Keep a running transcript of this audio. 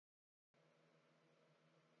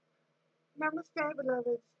Namaste,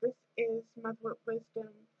 beloveds. This is Mother with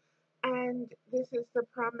Wisdom, and this is the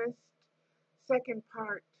promised second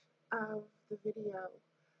part of the video,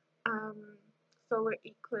 um, Solar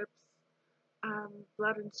Eclipse,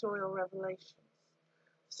 Blood and Soil Revelations.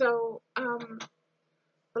 So,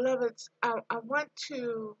 beloveds, I want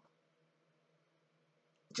to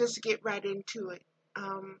just get right into it.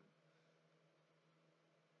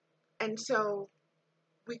 And so,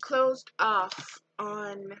 we closed off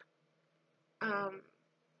on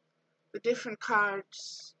the different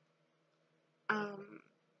cards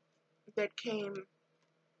that came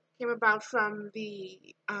about from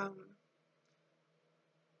the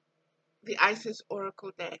Isis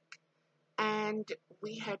Oracle deck, and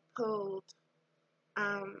we had pulled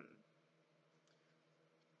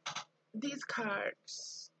these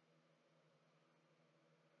cards: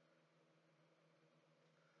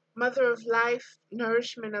 Mother of Life,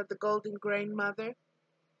 Nourishment of the Golden Grain Mother.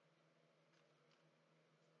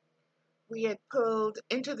 We had pulled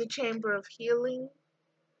Into the Chamber of Healing,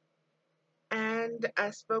 and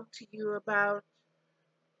I spoke to you about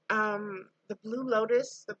the Blue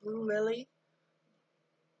Lotus, the Blue Lily,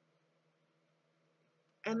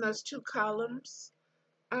 and those two columns.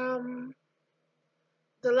 The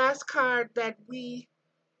last card that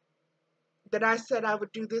I said I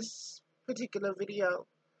would do this particular video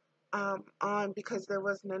on, because there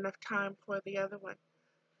wasn't enough time for the other one.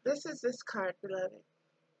 This is this card, beloved,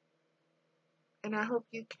 and I hope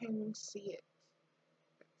you can see it.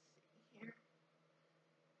 Let's see here.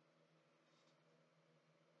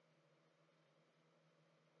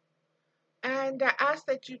 And I ask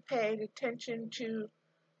that you pay attention to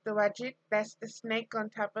the Wajit, that's the snake on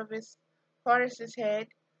top of his Horus's head.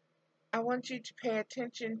 I want you to pay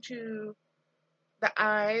attention to the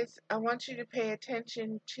eyes. I want you to pay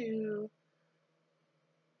attention to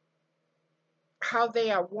how they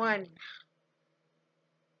are one,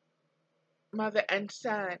 mother and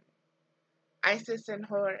son, Isis and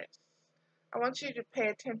Horus. I want you to pay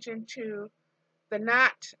attention to the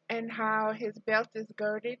knot and how his belt is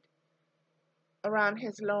girded around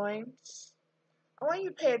his loins. I want you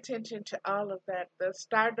to pay attention to all of that. The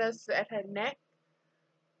stardust at her neck.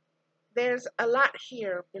 There's a lot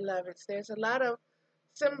here, beloveds. There's a lot of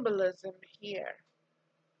symbolism here.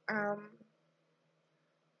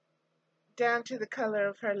 Down to the color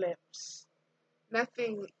of her lips.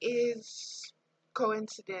 Nothing is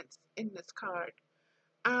coincidence in this card.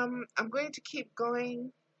 I'm going to keep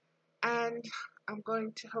going, and I'm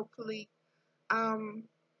going to hopefully, I'm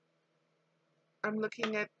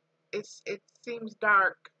looking at, it seems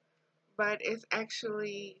dark, but it's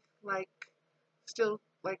actually like still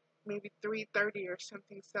like maybe 3:30 or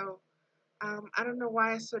something. So I don't know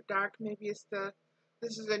why it's so dark. Maybe it's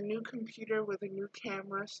this is a new computer with a new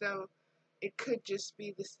camera, so it could just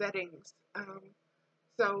be the settings.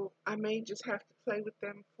 So I may just have to play with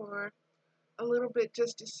them for a little bit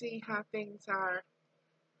just to see how things are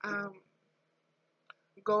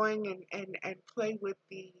going, and play with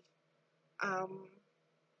the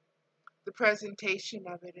presentation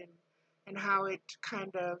of it, and how it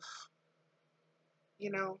kind of,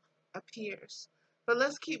 appears. But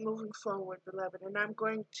let's keep moving forward, beloved. And I'm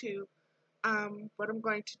going to, what I'm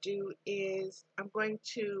going to do is I'm going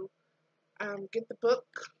to get the book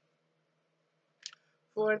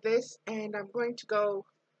for this, and I'm going to go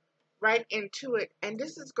right into it. And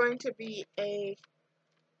this is going to be a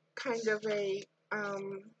kind of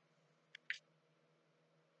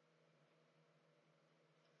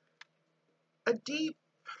a deep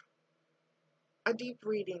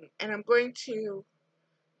reading, and I'm going to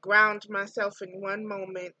ground myself in one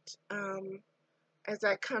moment as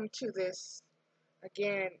I come to this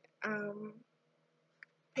again.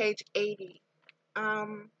 Page 80.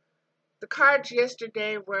 The cards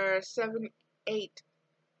yesterday were 7, 8,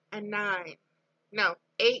 and 9. No,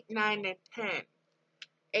 8, 9, and 10.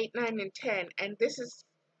 8, 9, and 10. And this is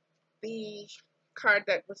the card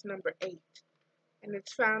that was number 8. And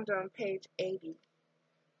it's found on page 80.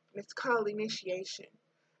 And it's called Initiation.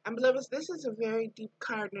 And beloveds, this is a very deep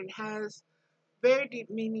card, and it has very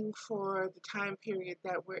deep meaning for the time period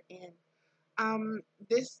that we're in.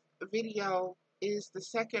 This video is the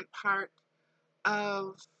second part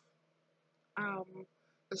of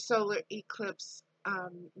the solar eclipse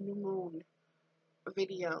new moon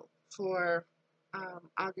video for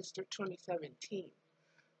August of 2017.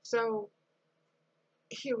 So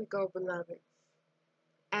here we go, beloveds.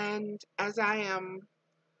 And as I am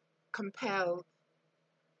compelled,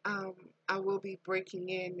 I will be breaking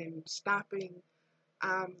in and stopping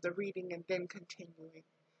the reading and then continuing.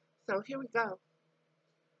 So here we go.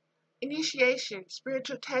 Initiation,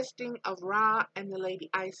 spiritual testing of Ra and the Lady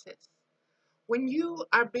Isis. When you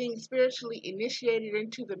are being spiritually initiated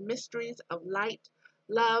into the mysteries of light,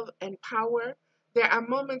 love, and power, there are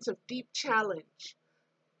moments of deep challenge.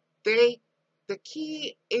 The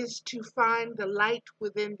key is to find the light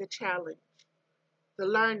within the challenge, the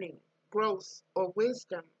learning, growth, or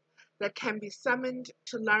wisdom that can be summoned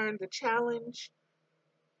to learn the challenge,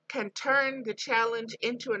 can turn the challenge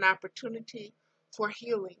into an opportunity for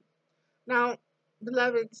healing. Now,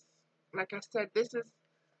 beloveds, like I said, this is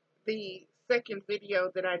the second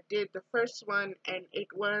video that I did. The first one, and it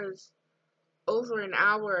was over an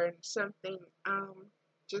hour and something,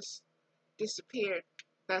 just disappeared.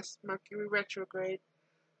 That's Mercury retrograde.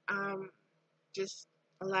 Just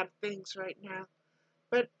a lot of things right now.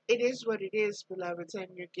 But it is what it is, beloveds, and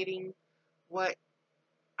you're getting what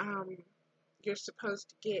you're supposed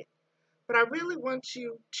to get. But I really want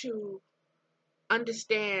you to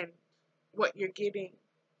understand what you're getting.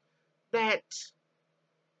 That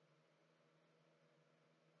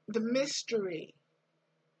the mystery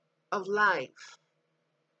of life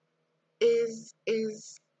is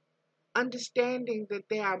understanding that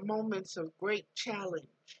there are moments of great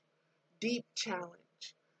challenge, deep challenge,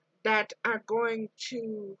 that are going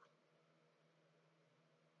to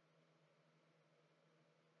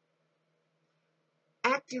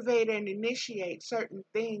activate and initiate certain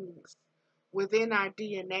things within our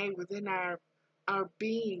DNA, within our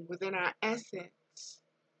being, within our essence,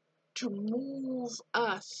 to move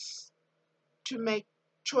us to make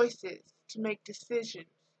choices, to make decisions,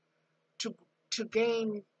 to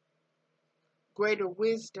gain greater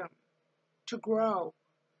wisdom, to grow.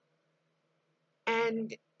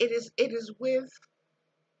 And it is with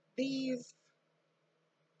these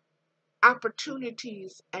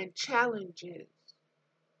opportunities and challenges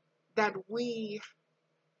that we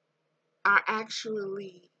are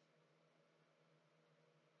actually,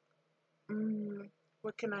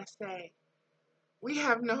 what can I say? We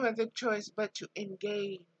have no other choice but to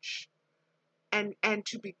engage and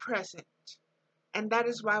to be present. And that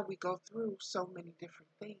is why we go through so many different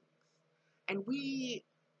things. And we,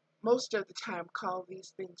 most of the time, call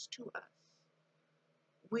these things to us.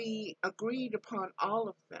 We agreed upon all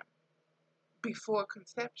of them before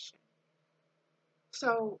conception.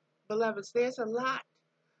 So, beloveds, there's a lot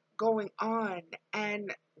going on,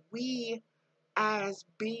 and we as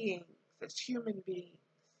beings, as human beings,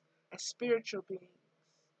 as spiritual beings,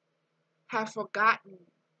 have forgotten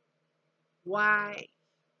why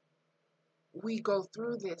we go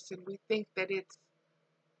through this, and we think that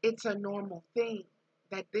it's a normal thing,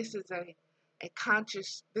 that this is a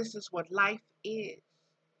conscious, this is what life is,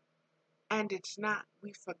 and it's not.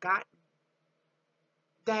 We've forgotten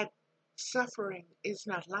that suffering is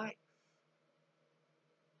not life.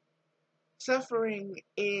 Suffering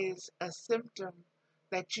is a symptom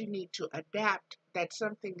that you need to adapt, that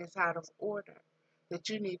something is out of order, that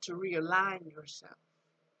you need to realign yourself.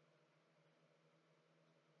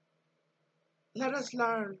 Let us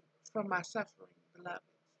learn from our suffering, beloveds.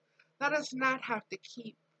 Let us not have to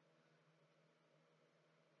keep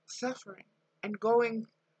suffering and going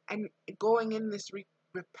in this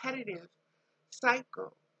repetitive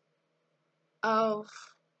cycle of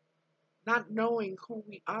not knowing who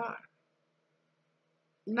we are,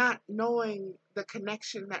 not knowing the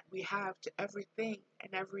connection that we have to everything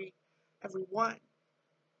and everyone.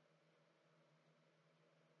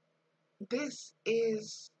 This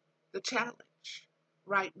is the challenge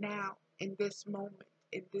right now, in this moment,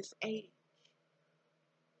 in this age.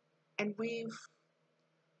 And we've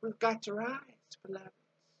got to rise, beloveds.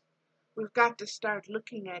 We've got to start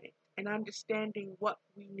looking at it and understanding what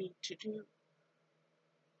we need to do.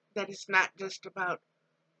 That it's not just about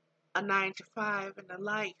a 9-to-5 and a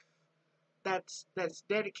life that's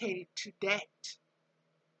dedicated to debt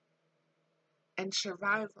and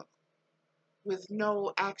survival, with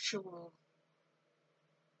no actual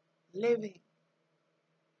living,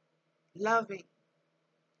 loving,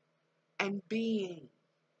 and being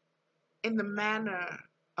in the manner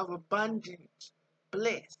of abundant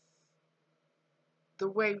bliss, the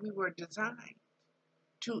way we were designed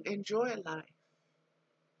to enjoy life.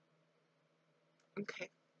 Okay,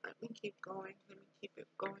 let me keep going. Let me keep it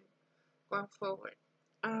going forward.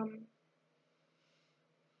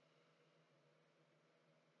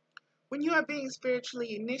 When you are being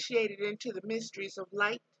spiritually initiated into the mysteries of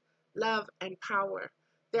light, love, and power,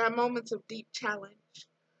 there are moments of deep challenge.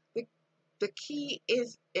 The key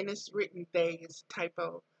is, and it's written they, it's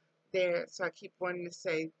typo there, so I keep wanting to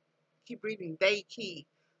say, keep reading they key,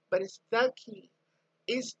 but it's the key,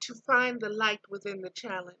 is to find the light within the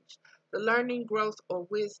challenge, the learning, growth, or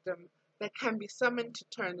wisdom that can be summoned to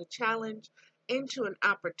turn the challenge into an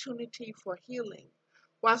opportunity for healing.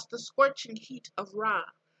 whilst the scorching heat of Ra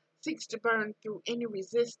seeks to burn through any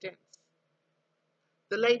resistance.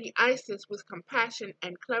 The Lady Isis, with compassion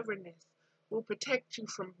and cleverness, will protect you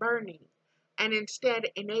from burning and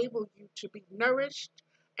instead enable you to be nourished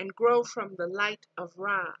and grow from the light of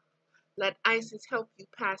Ra. Let Isis help you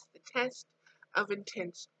pass the test of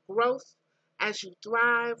intense growth as you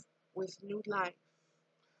thrive with new life.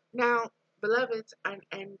 Now, beloveds,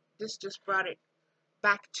 and this just brought it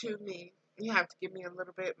back to me. You have to give me a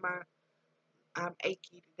little bit. I'm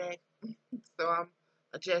achy today, so I'm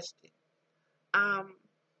adjusting.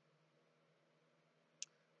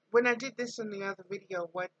 When I did this in the other video,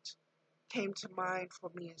 what came to mind for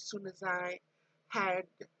me as soon as I had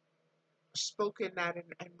spoken that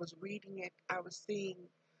and was reading it, I was seeing,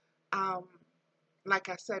 like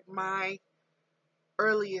I said, my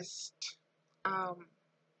earliest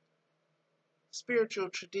spiritual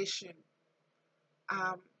tradition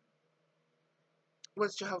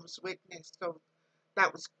was Jehovah's Witness. So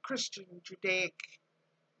that was Christian,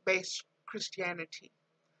 Judaic-based Christianity.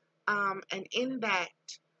 And in that,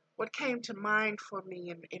 what came to mind for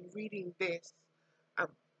me in reading this,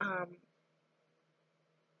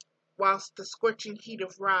 whilst the scorching heat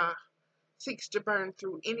of Ra seeks to burn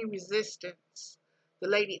through any resistance, the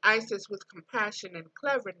Lady Isis, with compassion and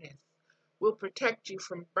cleverness, will protect you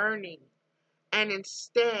from burning and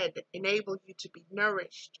instead enable you to be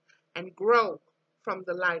nourished and grow from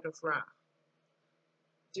the light of Ra.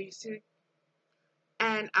 Do you see?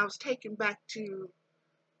 And I was taken back to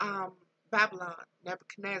Babylon,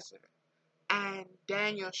 Nebuchadnezzar, and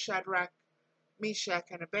Daniel, Shadrach, Meshach,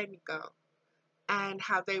 and Abednego, and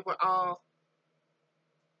how they were all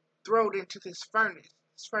thrown into this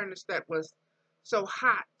furnace that was so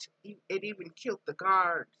hot, it even killed the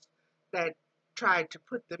guards that tried to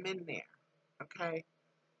put them in there, okay?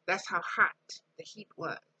 That's how hot the heat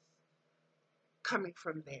was coming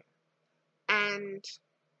from there. And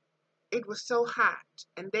it was so hot,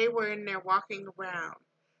 and they were in there walking around,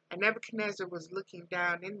 and Nebuchadnezzar was looking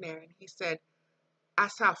down in there, and he said, I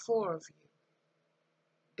saw 4 of you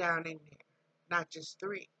down in there, not just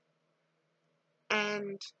 3.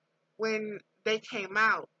 And when they came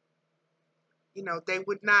out, you know, they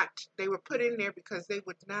were put in there because they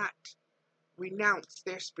would not renounce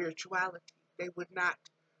their spirituality. They would not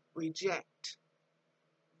reject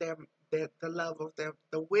the love of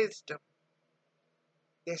the wisdom,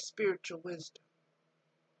 their spiritual wisdom,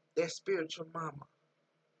 their spiritual mama.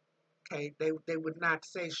 Okay, they would not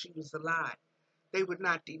say she was a lie. They would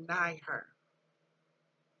not deny her.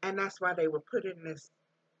 And that's why they were put in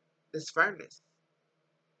this furnace.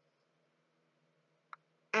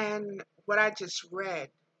 And what I just read,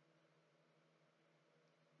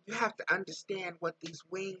 you have to understand what these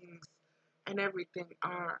wings and everything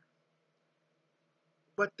are.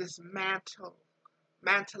 What this mantling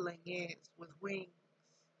is with wings.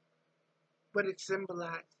 What it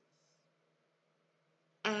symbolizes.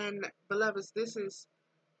 And beloveds,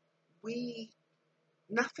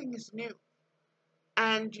 nothing is new.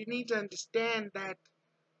 And you need to understand that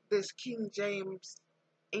this King James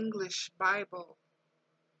English Bible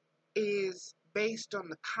is based on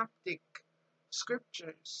the Coptic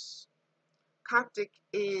scriptures. Coptic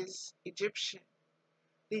is Egyptian.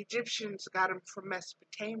 The Egyptians got them from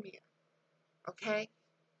Mesopotamia, okay?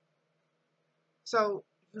 So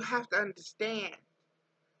you have to understand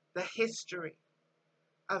the history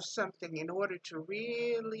of something in order to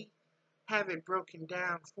really have it broken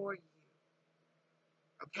down for you,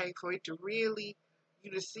 okay? For it to really,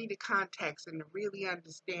 you to see the context and to really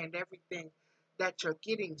understand everything that you're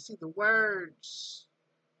getting. See, the words,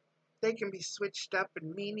 they can be switched up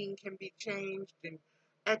and meaning can be changed and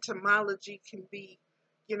etymology can be,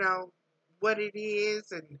 you know, what it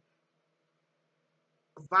is, and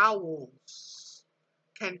vowels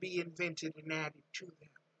can be invented and added to them.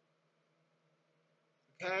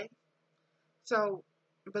 Okay? So,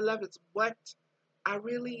 beloveds, what I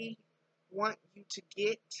really want you to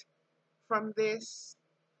get from this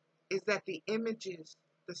is that the images,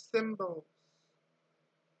 the symbols,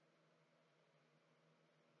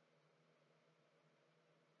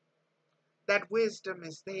 that wisdom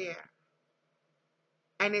is there.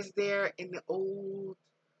 And is there in the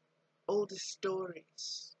oldest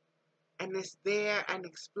stories. And it's there and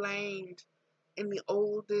explained in the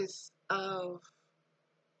oldest of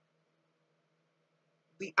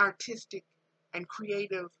the artistic and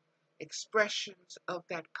creative expressions of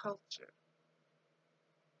that culture.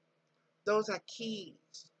 Those are keys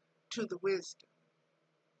to the wisdom.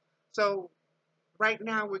 So right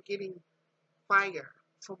now we're getting fire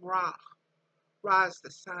from Ra. Ra is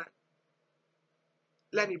the sun.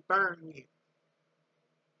 Let it burn you.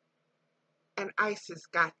 and ISIS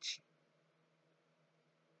got you.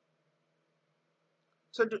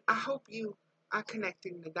 So I hope you are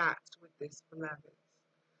connecting the dots with this, beloveds,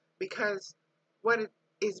 because what it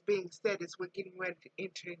is being said is we're getting ready to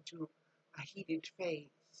enter into a heated phase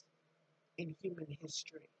in human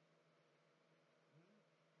history.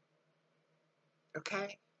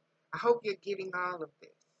 Okay? I hope you're getting all of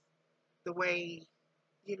this the way,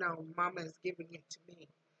 Mama is giving it to me.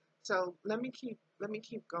 So let me keep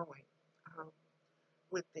going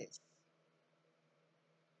with this.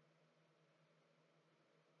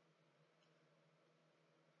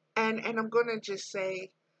 And I'm gonna just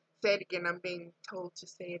say it again. I'm being told to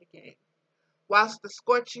say it again. Whilst the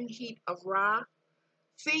scorching heat of Ra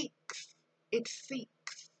seeks, it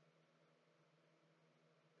seeks.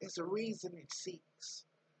 There's a reason it seeks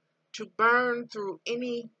to burn through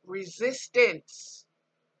any resistance.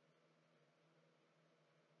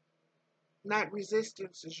 Not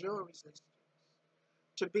resistance is your resistance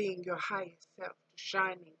to being your highest self, to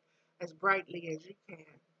shining as brightly as you can.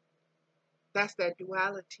 That's that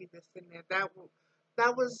duality that's in there.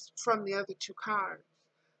 That was from the other two cards.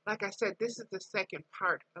 Like I said, this is the second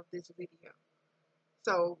part of this video.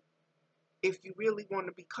 So if you really want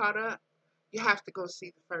to be caught up, you have to go see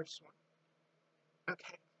the first one.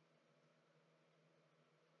 Okay.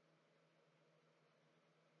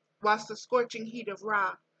 Whilst the scorching heat of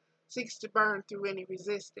Ra seeks to burn through any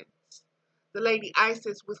resistance, the Lady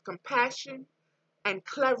Isis, with compassion and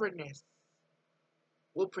cleverness,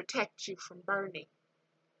 will protect you from burning.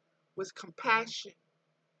 With compassion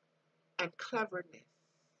and cleverness.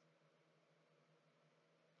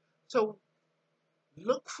 So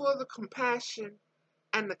look for the compassion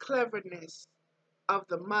and the cleverness of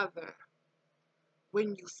the mother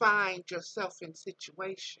when you find yourself in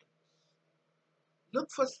situations.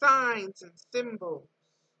 Look for signs and symbols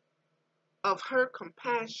of her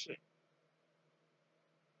compassion.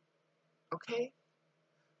 Okay?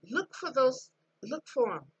 Look for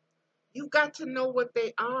them. You've got to know what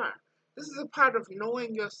they are. This is a part of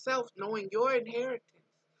knowing yourself, knowing your inheritance,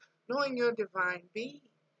 knowing your divine being.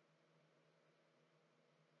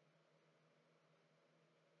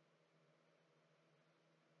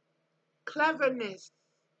 Cleverness.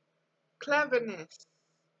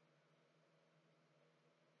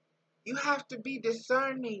 You have to be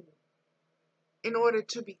discerning in order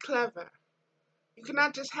to be clever. You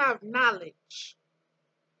cannot just have knowledge.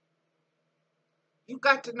 You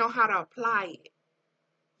got to know how to apply it.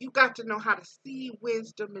 You got to know how to see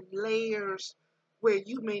wisdom in layers where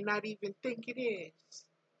you may not even think it is.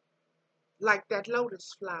 Like that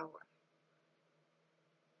lotus flower.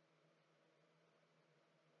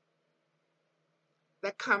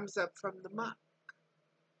 That comes up from the muck.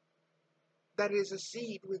 That is a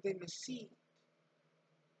seed within a seed.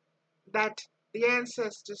 That the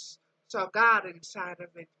ancestors saw God inside of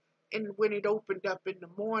it. And when it opened up in the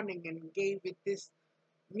morning and gave it this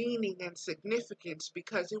meaning and significance,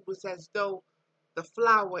 because it was as though the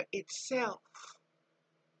flower itself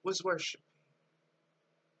was worshiping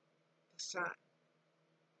the sun.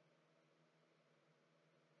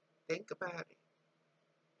 Think about it.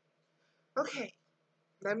 Okay,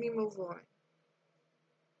 let me move on.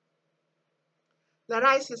 Let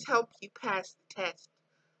Isis help you pass the test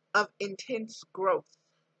of intense growth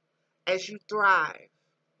as you thrive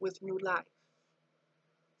with new life.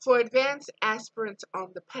 For advanced aspirants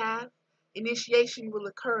on the path, initiation will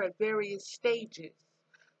occur at various stages.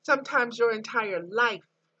 Sometimes your entire life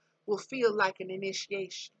will feel like an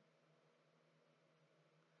initiation.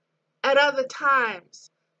 At other times,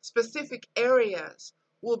 specific areas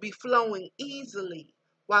will be flowing easily,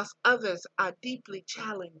 whilst others are deeply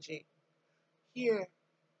challenging. Hear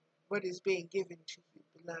what is being given to you,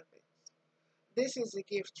 beloveds. This is a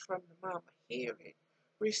gift from the Mama. Hear it.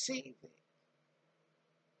 Receive it.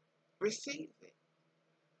 Receive it.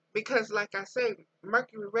 Because like I say,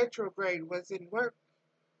 Mercury retrograde was in work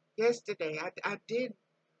yesterday. I did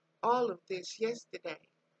all of this yesterday.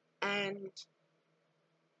 And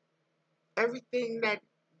everything that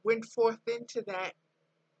went forth into that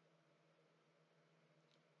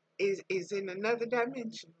is in another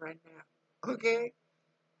dimension right now. Okay?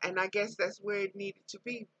 And I guess that's where it needed to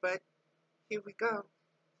be. But here we go.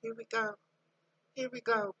 Here we go. Here we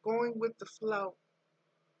go. Going with the flow.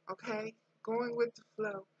 Okay? Going with the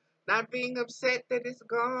flow. Not being upset that it's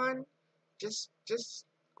gone. Just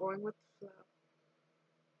going with the flow.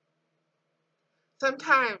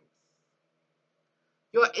 Sometimes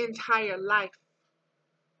your entire life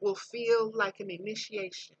will feel like an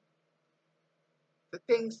initiation. The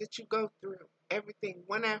things that you go through, everything,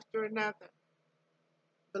 one after another.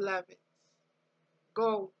 Beloveds,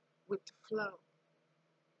 go with the flow.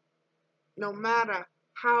 No matter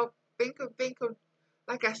how, think of,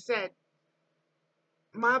 like I said,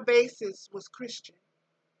 my basis was Christian.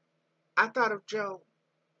 I thought of Job,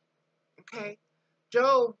 okay?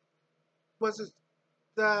 Job was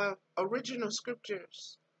the original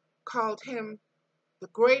scriptures called him the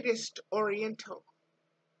greatest Oriental.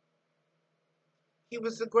 He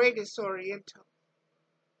was the greatest Oriental.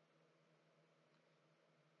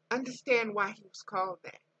 Understand why he was called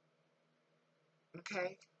that,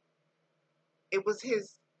 okay? It was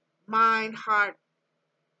his mind, heart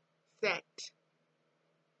set.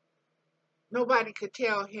 Nobody could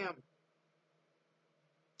tell him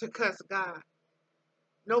to cuss God.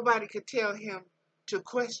 Nobody could tell him to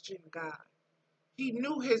question God. He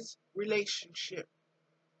knew his relationship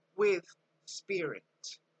with spirit.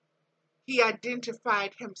 He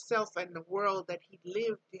identified himself and the world that he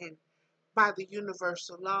lived in by the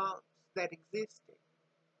universal laws that existed.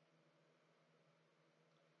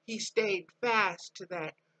 He stayed fast to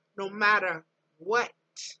that no matter what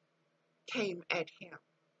came at him,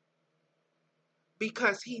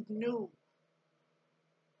 because he knew,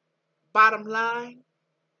 bottom line,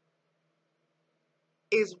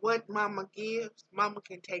 is what mama gives, mama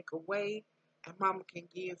can take away, and mama can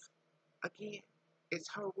give again. It's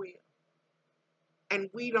her will. And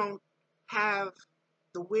we don't have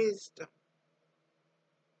the wisdom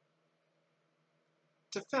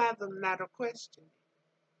to fathom that or question it.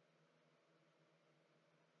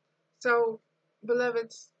 So,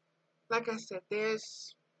 beloveds, like I said,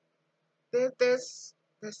 there's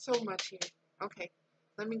so much here. Okay,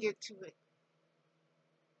 let me get to it.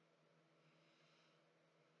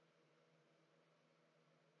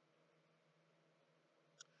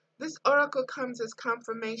 This oracle comes as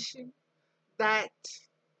confirmation that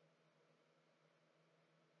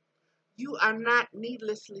you are not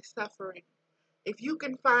needlessly suffering. If you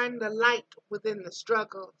can find the light within the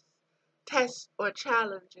struggles, tests, or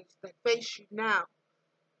challenges that face you now,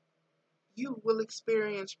 you will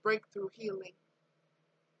experience breakthrough healing.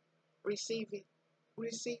 Receive it.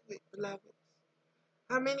 Receive it, beloveds.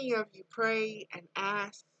 How many of you pray and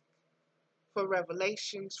ask for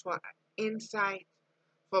revelations, for insight,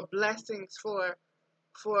 for blessings, for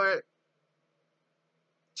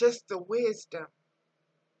just the wisdom?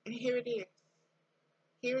 And here it is.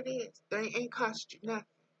 Here it is. They ain't cost you nothing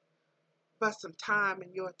but some time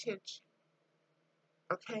and your attention.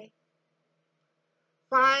 Okay?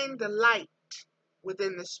 Find the light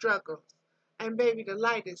within the struggles. And baby, the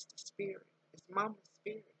light is the spirit. It's mama's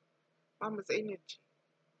spirit. Mama's energy.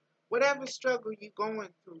 Whatever struggle you're going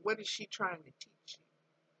through, what is she trying to teach you?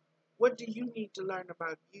 What do you need to learn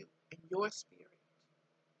about you and your spirit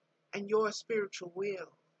and your spiritual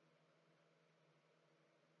will?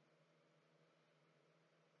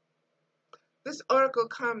 This oracle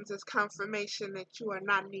comes as confirmation that you are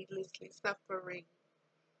not needlessly suffering.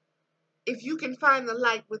 If you can find the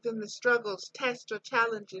light within the struggles, tests, or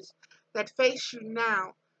challenges that face you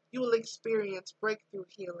now, you will experience breakthrough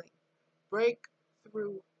healing.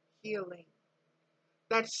 Breakthrough healing.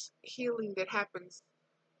 That's healing that happens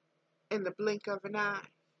in the blink of an eye.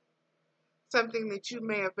 Something that you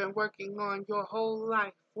may have been working on your whole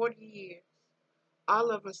life, 40 years.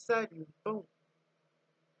 All of a sudden, boom,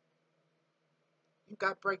 you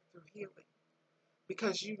got breakthrough healing.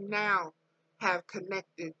 Because you now have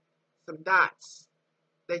connected some dots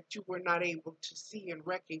that you were not able to see and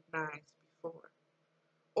recognize before.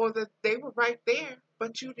 Or that they were right there,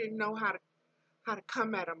 but you didn't know how to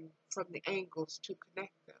come at them from the angles to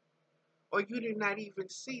connect them. Or you did not even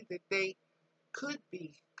see that they could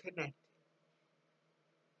be connected.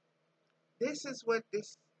 This is what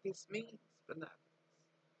this means, beloved.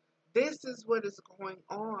 This is what is going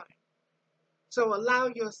on. So allow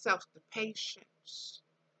yourself the patience.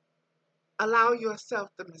 Allow yourself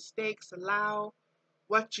the mistakes. Allow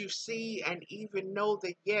what you see, and even know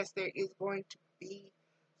that yes, there is going to be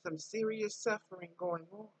some serious suffering going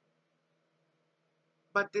on.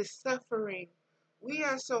 But this suffering, we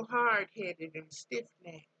are so hard-headed and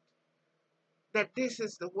stiff-necked that this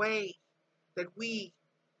is the way that we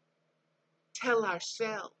tell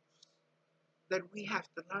ourselves that we have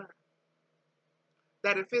to learn.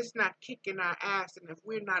 That if it's not kicking our ass and if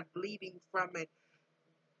we're not bleeding from it,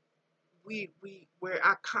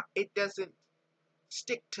 it doesn't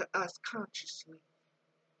stick to us consciously.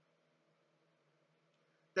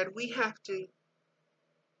 That we have to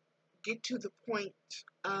get to the point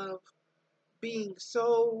of being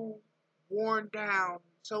so worn down,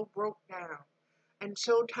 so broke down, and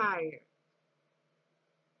so tired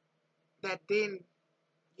that then,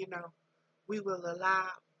 we will allow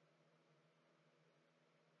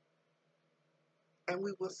and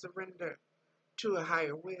we will surrender to a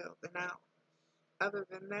higher will than ours. Other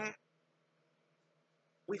than that,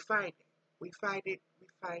 we fight it. We fight it, we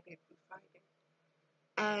fight it, we fight it.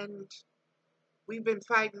 And we've been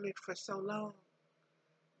fighting it for so long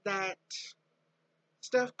that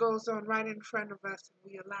stuff goes on right in front of us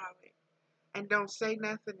and we allow it. And don't say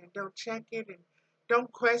nothing and don't check it and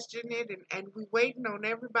don't question it, and we waiting on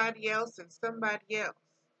everybody else and somebody else.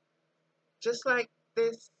 Just like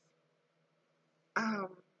this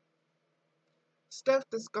stuff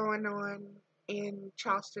that's going on in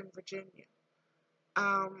Charleston, Virginia,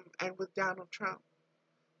 and with Donald Trump,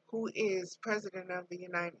 who is President of the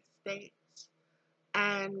United States,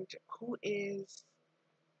 and who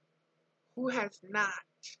has not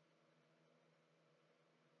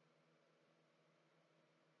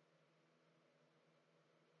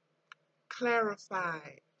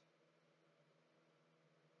clarified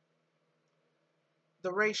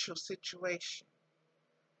the racial situation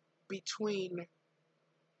between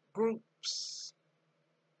groups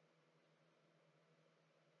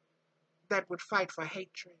that would fight for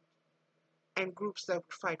hatred and groups that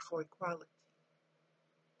would fight for equality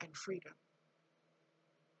and freedom.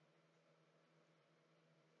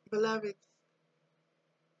 Beloveds,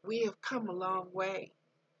 we have come a long way,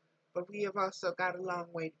 but we have also got a long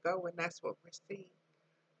way to go, and that's what we're seeing.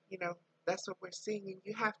 You know, that's what we're seeing, and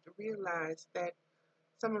you have to realize that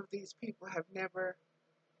some of these people have never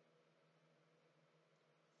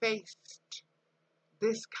faced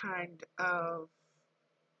this kind of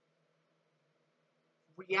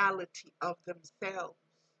reality of themselves,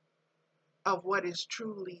 of what is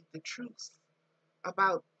truly the truth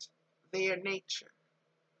about their nature,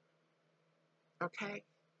 okay?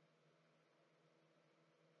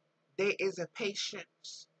 There is a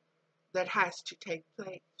patience that has to take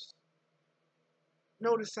place.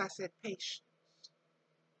 Notice I said patience.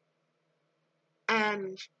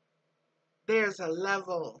 And there's a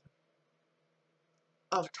level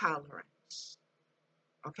of tolerance,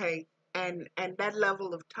 okay? And that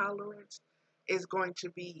level of tolerance is going to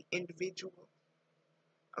be individual,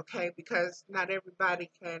 okay? Because not everybody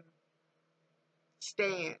can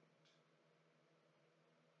stand,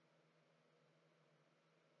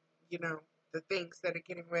 you know, the things that are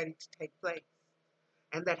getting ready to take place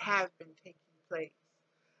and that have been taking place.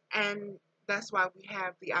 And that's why we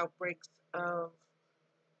have the outbreaks of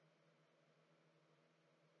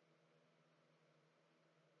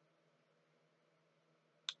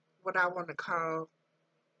what I want to call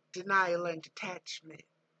denial and detachment,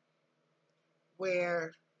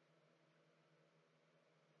 where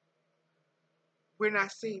we're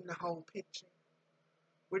not seeing the whole picture.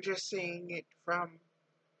 We're just seeing it from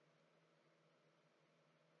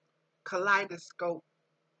kaleidoscope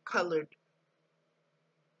colored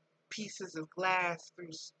pieces of glass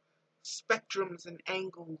through spectrums and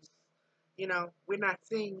angles. You know, we're not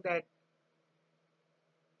seeing that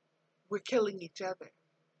we're killing each other.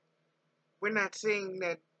 We're not seeing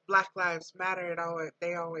that Black Lives Matter at all,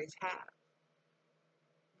 they always have.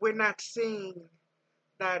 We're not seeing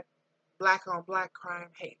that black on black crime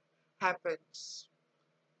hate happens.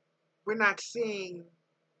 We're not seeing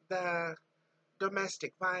the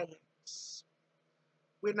domestic violence.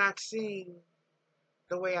 We're not seeing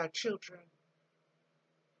the way our children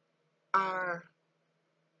are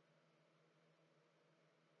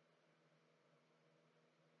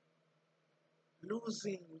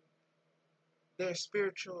losing their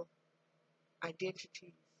spiritual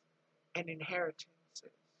identities and inheritances.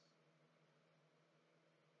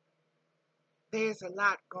 There's a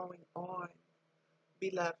lot going on,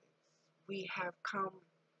 beloveds. We have come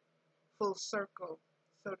full circle,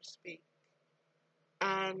 so to speak,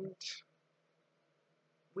 and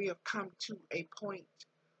we have come to a point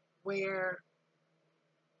where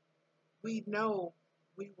we know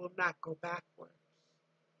we will not go backwards,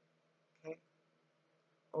 okay?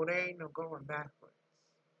 Oh, there ain't no going backwards.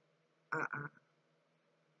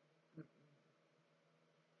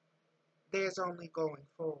 There's only going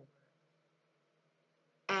forward.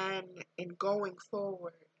 And in going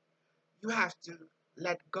forward, you have to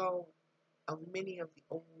let go of many of the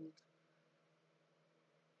old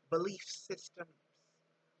belief systems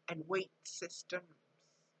and weight systems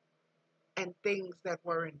and things that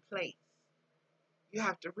were in place. You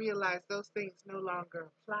have to realize those things no longer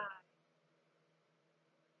apply.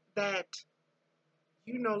 That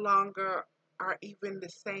you no longer are even the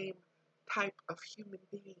same type of human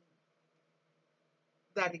being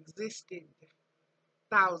that existed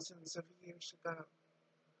thousands of years ago.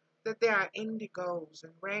 That there are indigos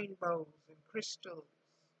and rainbows and crystals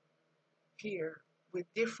here with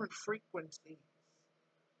different frequencies.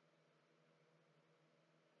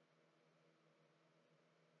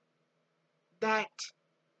 that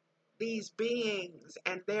these beings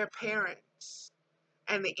and their parents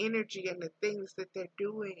and the energy and the things that they're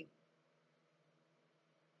doing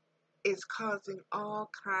is causing all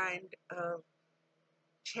kind of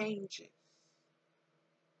changes.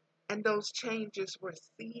 And those changes were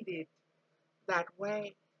seeded that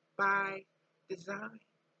way by design.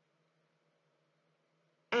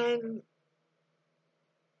 And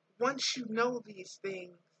once you know these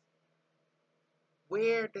things,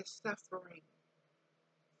 where does suffering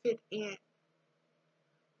fit in?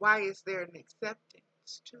 Why is there an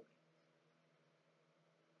acceptance to it?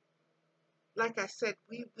 Like I said,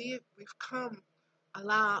 we've come a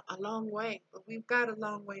long way, but we've got a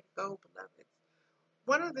long way to go, beloveds.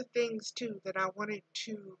 One of the things too that I wanted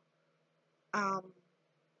to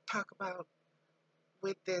talk about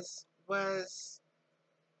with this was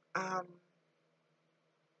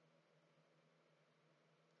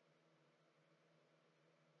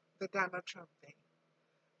the Donald Trump thing,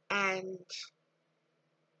 and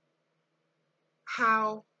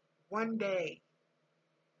how one day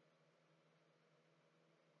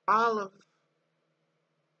all of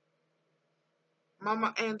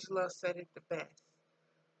Mama Angela said it the best.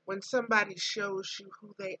 When somebody shows you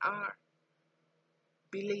who they are,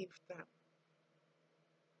 believe them.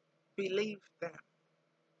 Believe them.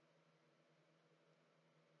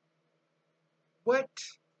 What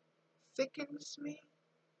sickens me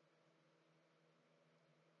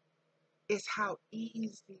is how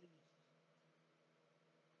easy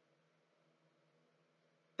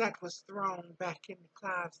that was thrown back in the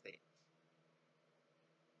closet,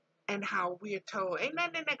 and how we're told, ain't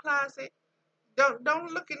nothing in that closet.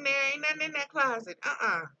 Don't look in there, ain't nothing in that closet.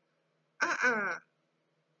 Uh-uh.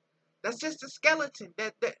 That's just a skeleton.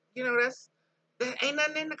 That that ain't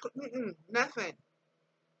nothing in the nothing.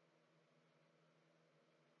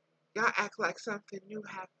 Y'all act like something new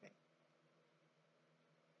happened.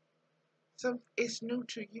 It's new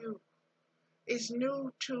to you. It's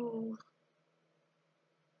new to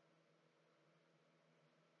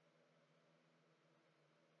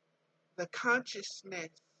the consciousness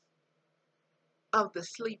of the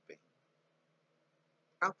sleeping.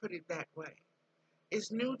 I'll put it that way.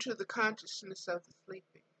 It's new to the consciousness of the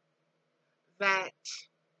sleeping that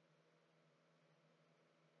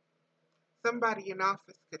somebody in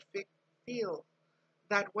office could feel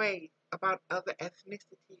that way about other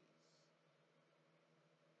ethnicities.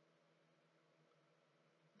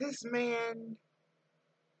 This man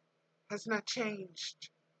has not changed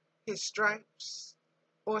his stripes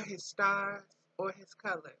or his stars or his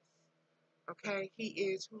colors. Okay? He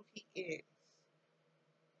is who he is.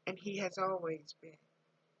 And he has always been.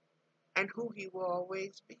 And who he will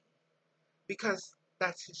always be. Because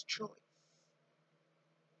that's his choice.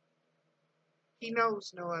 He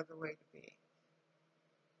knows no other way to be.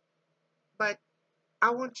 But I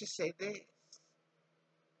want to say this.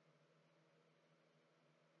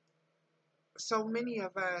 So many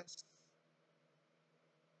of us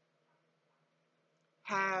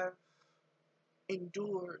have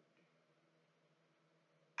endured,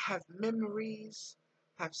 have memories,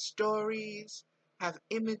 have stories, have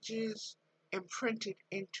images imprinted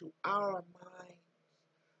into our minds,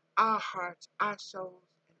 our hearts, our souls,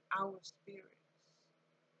 and our spirits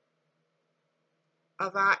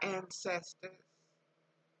of our ancestors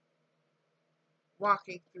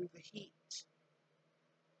walking through the heat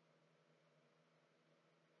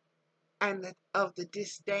and of the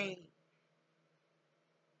disdain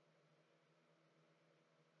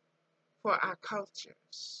for our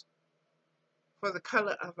cultures, for the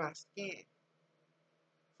color of our skin,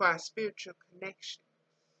 for our spiritual connection.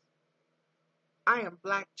 I am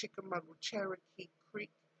Black, Chickamauga, Cherokee,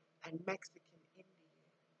 Creek, and Mexican Indian.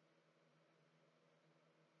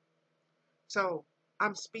 So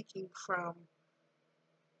I'm speaking from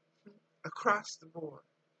across the board,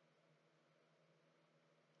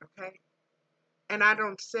 okay? And I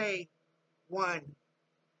don't say one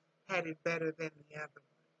had it better than the other one.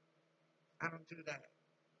 I don't do that.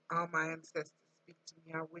 All my ancestors speak to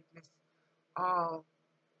me. I witness all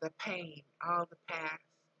the pain, all the past,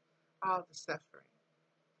 all the suffering.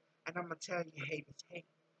 And I'm going to tell you, hate is hate.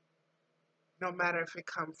 No matter if it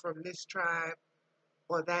comes from this tribe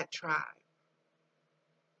or that tribe.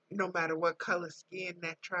 No matter what color skin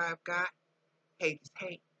that tribe got, hate is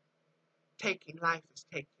hate. Taking life is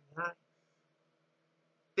taking life.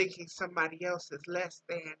 Thinking somebody else is less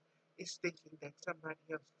than is thinking that somebody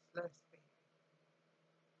else is less than.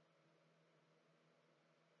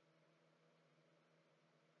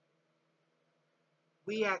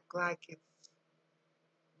 We act like it's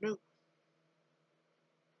new.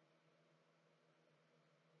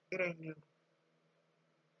 It ain't new.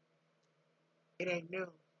 It ain't new.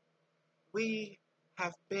 We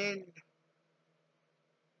have been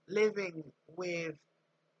living with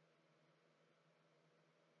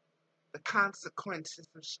the consequences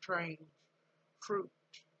of strange fruit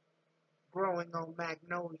growing on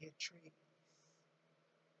magnolia trees.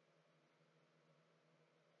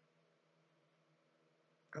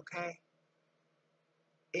 Okay?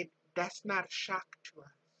 That's not a shock to us.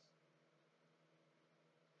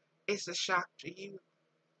 It's a shock to you.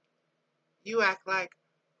 You act like,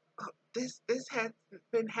 oh, this has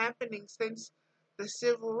been happening since the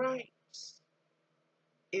civil rights.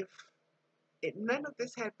 If none of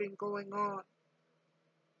this had been going on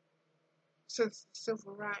since the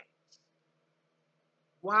civil rights,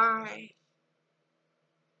 why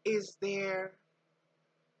is there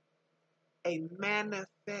a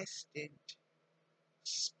manifested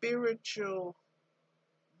spiritual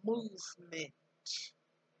movement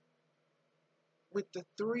with the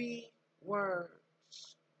three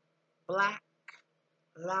words Black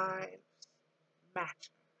Lives Matter?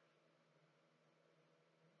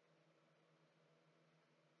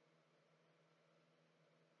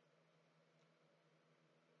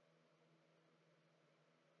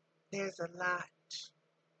 There's a lot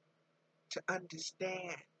to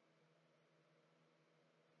understand,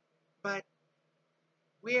 but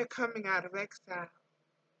we're coming out of exile,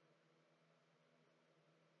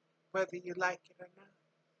 whether you like it or not,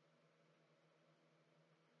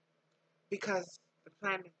 because the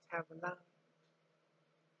planets have aligned,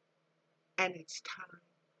 and it's time.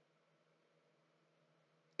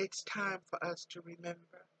 It's time for us to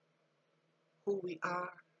remember who we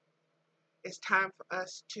are. It's time for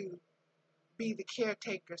us to be the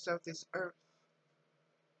caretakers of this earth,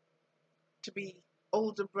 to be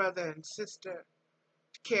older brother and sister,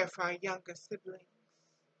 to care for our younger siblings.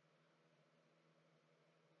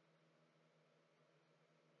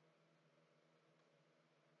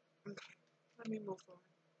 Okay, let me move on.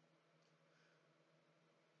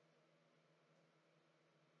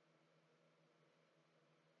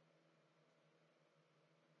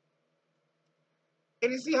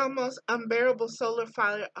 It is the almost unbearable solar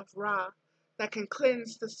fire of Ra that can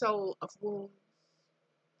cleanse the soul of wounds.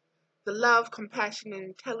 The love, compassion, and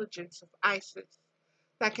intelligence of Isis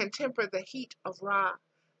that can temper the heat of Ra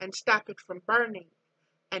and stop it from burning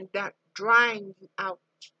and drying you out,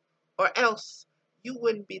 or else you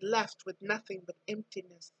wouldn't be left with nothing but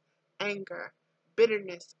emptiness, anger,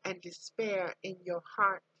 bitterness, and despair in your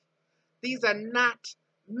heart. These are not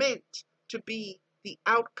meant to be the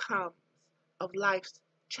outcomes of life's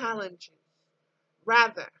challenges.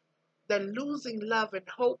 Rather than losing love and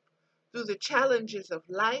hope through the challenges of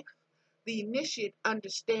life, the initiate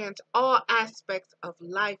understands all aspects of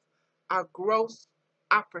life are growth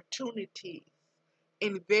opportunities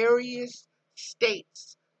in various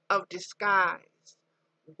states of disguise,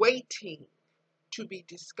 waiting to be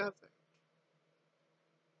discovered.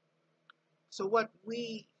 So what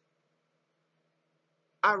we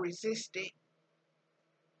are resisting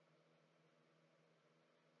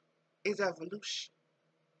is evolution.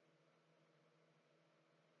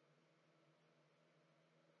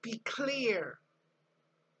 Be clear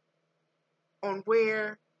on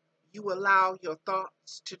where you allow your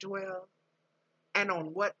thoughts to dwell and on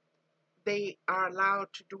what they are allowed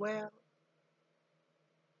to dwell.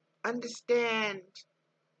 Understand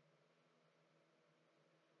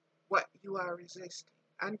what you are resisting.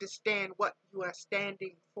 Understand what you are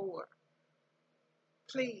standing for.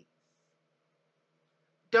 Please,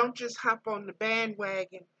 don't just hop on the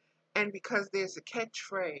bandwagon and because there's a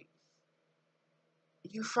catchphrase,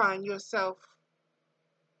 you find yourself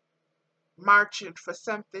marching for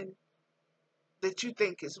something that you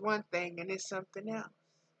think is one thing and it's something else.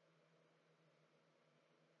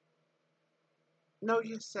 Know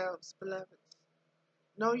yourselves, beloveds.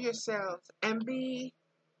 Know yourselves and be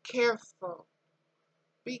careful.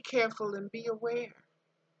 Be careful and be aware.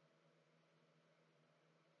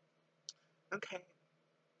 Okay.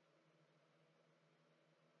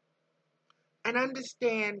 And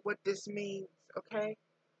understand what this means, okay?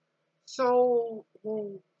 Soul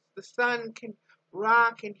wounds. The sun can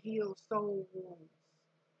rock and heal soul wounds.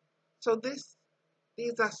 So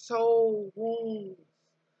these are soul wounds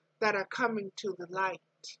that are coming to the light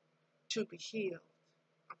to be healed,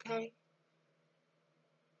 okay?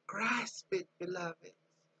 Grasp it, beloved.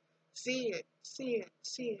 See it, see it,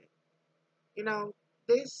 see it. You know,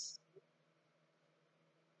 this,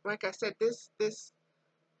 like I said,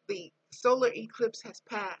 the solar eclipse has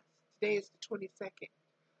passed. Today is the 22nd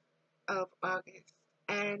of August.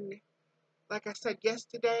 And like I said,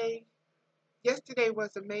 yesterday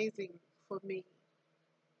was amazing for me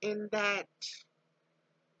in that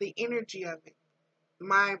the energy of it.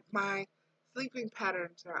 my sleeping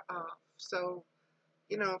patterns are off. So,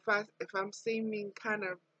 you know, if I'm seeming kind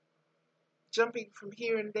of jumping from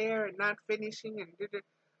here and there and not finishing and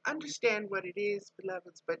understand what it is,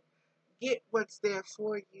 beloveds, but get what's there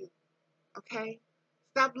for you, okay?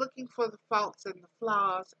 Stop looking for the faults and the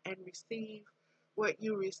flaws and receive what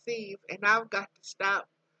you receive. And I've got to stop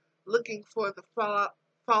looking for the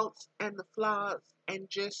faults and the flaws and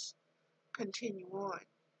just continue on,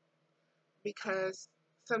 because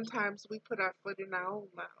sometimes we put our foot in our own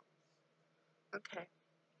mouth. Okay.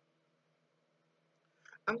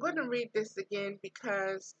 I'm going to read this again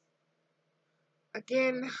because,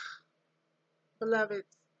 again,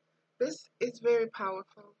 beloveds, this is very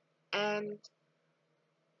powerful. And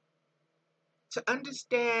to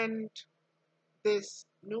understand this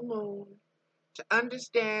new moon, to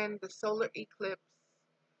understand the solar eclipse,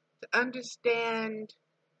 to understand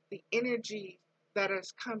the energy that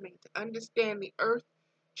is coming, to understand the earth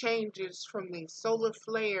changes from the solar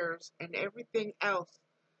flares and everything else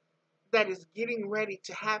that is getting ready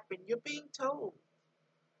to happen. You're being told,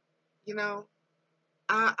 you know,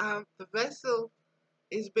 the vessel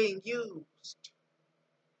is being used.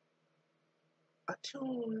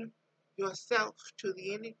 Attune yourself to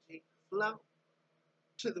the energy flow,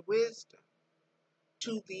 to the wisdom,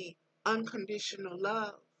 to the unconditional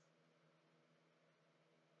love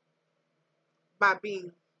by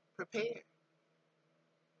being prepared,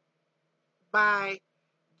 by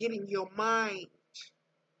getting your mind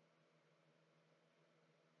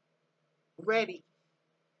ready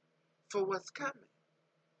for what's coming.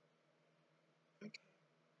 Okay.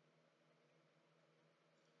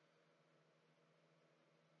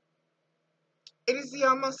 It is the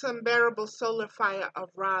almost unbearable solar fire of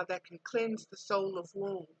Ra that can cleanse the soul of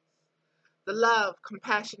wounds, the love,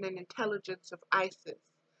 compassion, and intelligence of Isis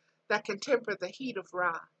that can temper the heat of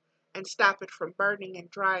Ra and stop it from burning and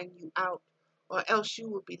drying you out, or else you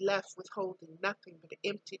will be left with holding nothing but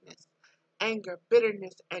emptiness, anger,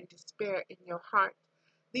 bitterness, and despair in your heart.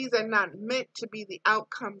 These are not meant to be the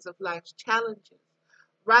outcomes of life's challenges.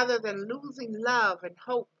 Rather than losing love and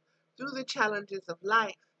hope through the challenges of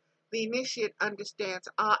life, the initiate understands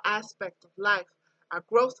all aspects of life are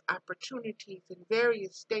growth opportunities in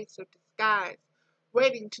various states of disguise,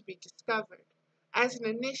 waiting to be discovered. As an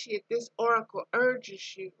initiate, this oracle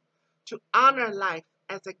urges you to honor life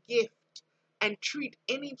as a gift and treat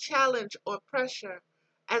any challenge or pressure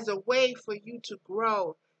as a way for you to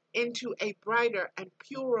grow into a brighter and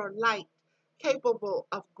purer light, capable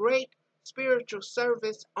of great spiritual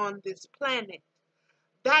service on this planet.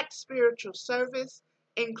 That spiritual service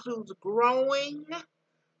includes growing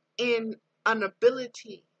in an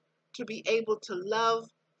ability to be able to love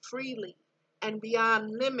freely and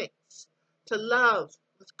beyond limits, to love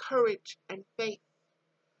with courage and faith.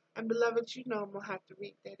 And beloved, you know I'm going to have to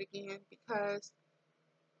read that again because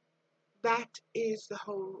that is the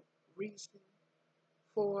whole reason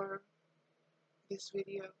for this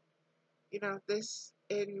video. You know,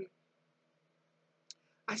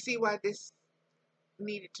 I see why this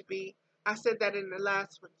needed to be. I said that in the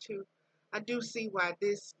last one too. I do see why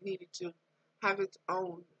this needed to have its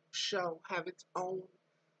own show, have its own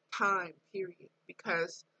time period,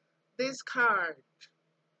 because this card,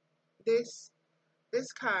 this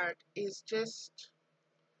card is just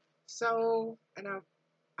so, and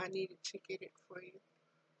I needed to get it for you.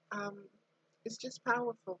 It's just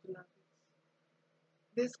powerful, beloved.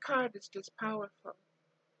 This card is just powerful.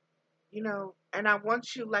 You know, and I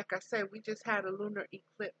want you, like I said, we just had a lunar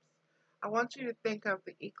eclipse. I want you to think of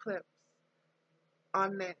the eclipse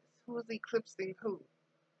on this. Who is eclipsing who?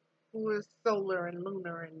 Who is solar and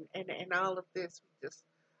lunar and all of this?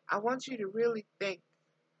 I want you to really think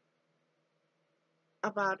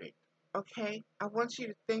about it, okay? I want you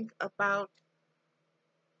to think about,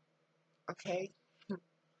 okay?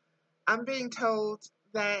 I'm being told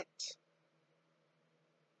that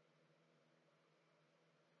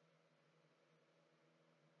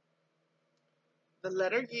the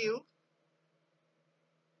letter U,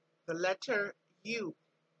 the letter U,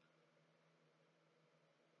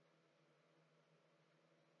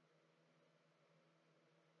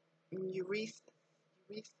 Euresis,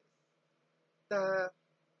 the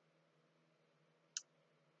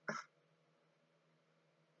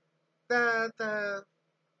the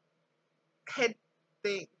head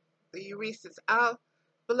thing, the Euresis.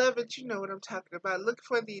 Beloved, you know what I'm talking about. Look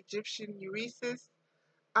for the Egyptian Euresis.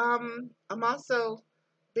 I'm also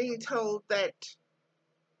being told that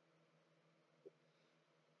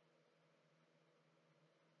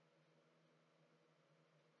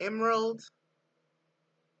emerald,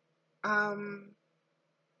 the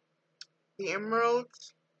emerald,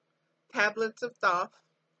 tablets of Thoth.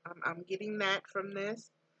 I'm getting that from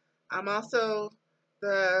this. I'm also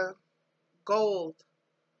the gold,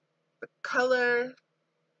 the color,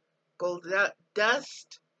 gold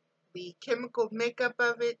dust, the chemical makeup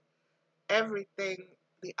of it, everything,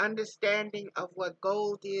 the understanding of what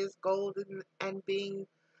gold is, gold and being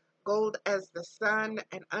gold as the sun,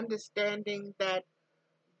 and understanding that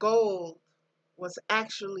gold was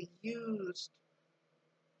actually used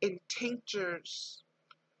in tinctures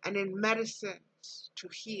and in medicines to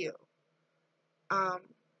heal.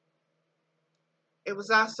 It was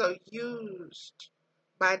also used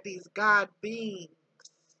by these God beings,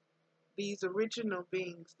 these original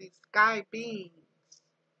beings, these sky beings,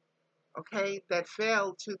 okay, that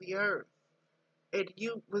fell to the earth. It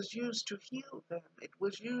was used to heal them. It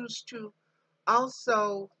was used to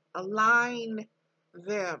also align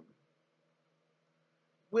them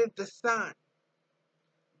with the sun.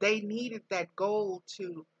 They needed that gold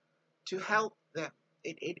to help them.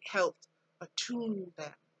 It helped attune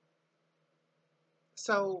them.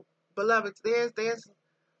 So, beloveds, there's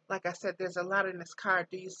like I said, there's a lot in this card.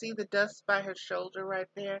 Do you see the dust by her shoulder right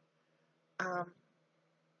there? Um,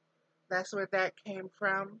 that's where that came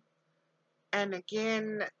from. And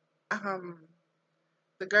again,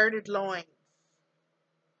 the girded loins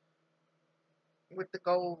with the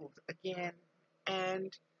gold again.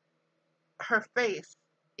 And her face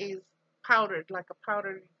is powdered like a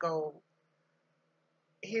powdery gold.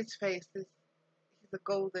 His face is, he's a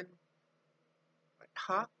golden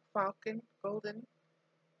hawk, falcon, golden,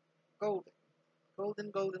 golden,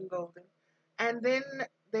 golden, golden, golden. And then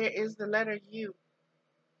there is the letter U.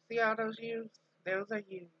 See all those U's? Those are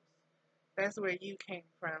U's. That's where U came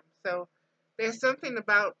from. So there's something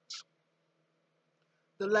about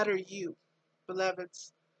the letter U,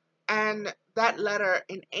 beloveds. And that letter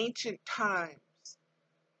in ancient times,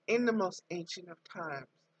 in the most ancient of times.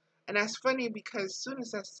 And that's funny because as soon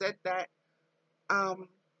as I said that,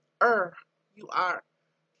 U-R,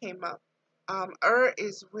 came up.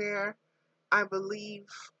 Is where I believe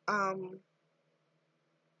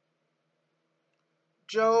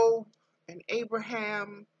Job and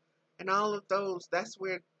Abraham and all of those, that's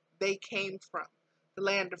where they came from, the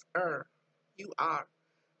land of U-R.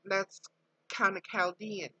 That's kind of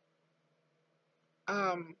Chaldean.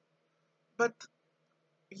 But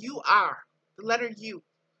U-R, the letter U,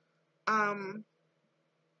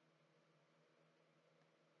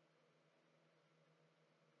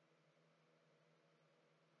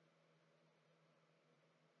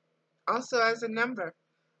 also as a number.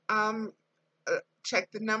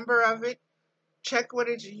 Check the number of it. Check what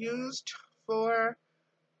it's used for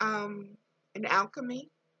in alchemy.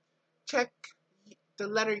 Check the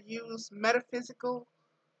letter U's metaphysical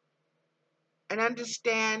and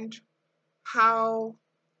understand how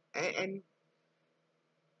and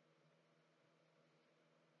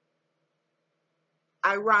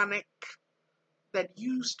ironic that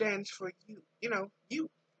U stands for you. You know, you.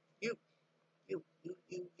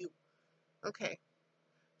 Okay.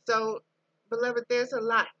 So, beloved, there's a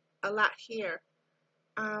lot here.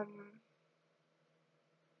 And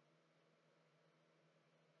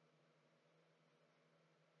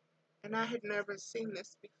I had never seen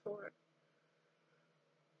this before.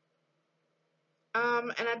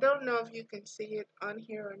 And I don't know if you can see it on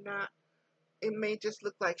here or not. It may just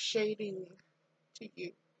look like shading to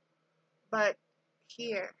you. But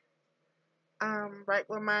here, right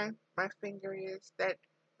where my finger is, that,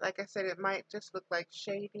 like I said, it might just look like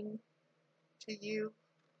shading to you.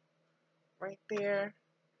 Right there.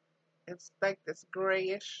 It's like this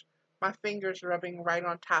grayish. My finger's rubbing right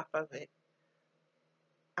on top of it.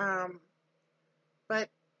 But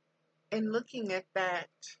in looking at that,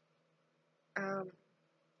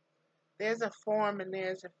 there's a form and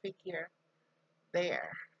there's a figure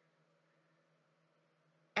there.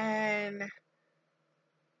 And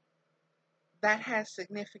that has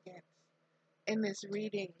significance in this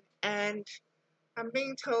reading. And I'm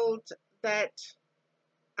being told that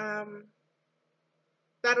that'll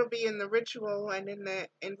be in the ritual and in the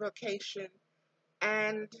invocation.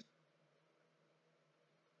 And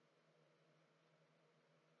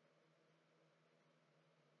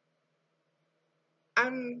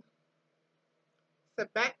I'm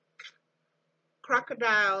Sebek,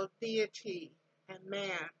 crocodile deity and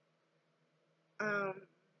man.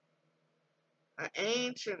 An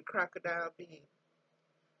ancient crocodile being.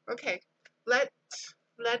 Okay, let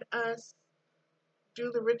us do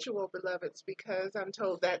the ritual, beloveds, because I'm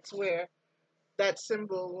told that's where that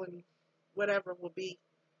symbol and whatever will be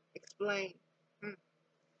explained.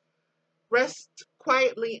 Rest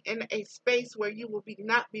quietly in a space where you will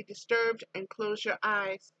not be disturbed and close your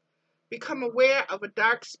eyes. Become aware of a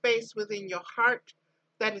dark space within your heart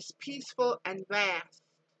that is peaceful and vast.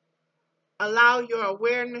 Allow your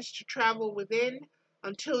awareness to travel within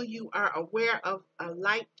until you are aware of a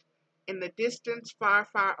light in the distance far,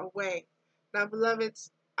 far away. Now,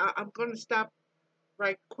 beloveds, I'm going to stop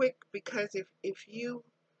right quick because if you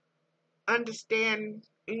understand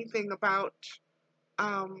anything about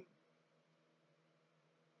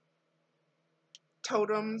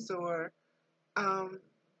totems or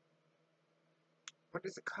what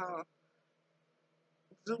is it called?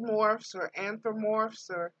 Zoomorphs or anthropomorphs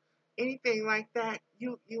or anything like that,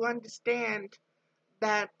 you understand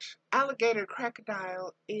that alligator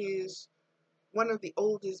crocodile is one of the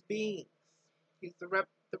oldest beings. He's the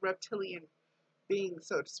reptilian being,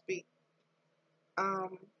 so to speak.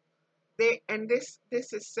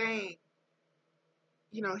 This is saying,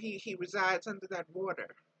 you know, he resides under that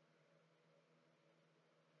water,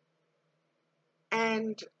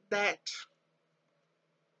 and that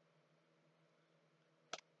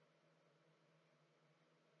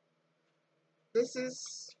this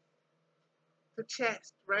is the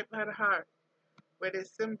chest right by the heart where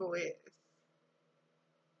this symbol is.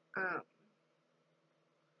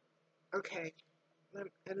 Okay,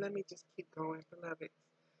 let me just keep going, beloved,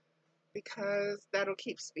 because that'll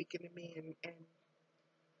keep speaking to me, and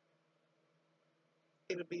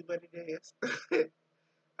it'll be what it is.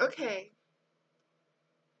 Okay.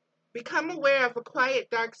 Become aware of a quiet,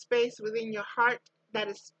 dark space within your heart that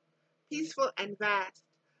is peaceful and vast.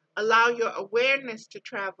 Allow your awareness to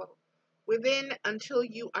travel within until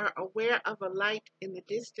you are aware of a light in the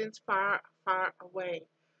distance far, far away.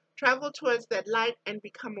 Travel towards that light and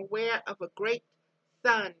become aware of a great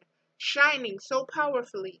sun shining so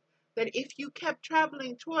powerfully that if you kept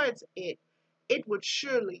traveling towards it, it would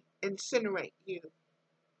surely incinerate you.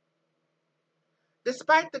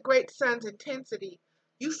 Despite the great sun's intensity,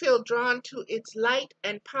 you feel drawn to its light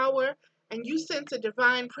and power, and you sense a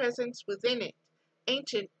divine presence within it,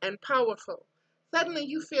 ancient and powerful. Suddenly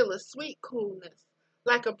you feel a sweet coolness,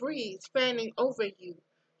 like a breeze fanning over you.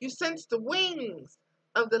 You sense the wings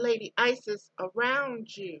of the Lady Isis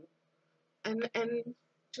around you. And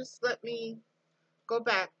just let me go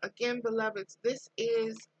back. Again, beloveds, this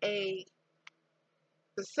is the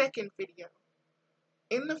second video.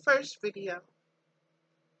 In the first video,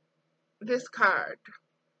 this card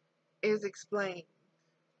is explained.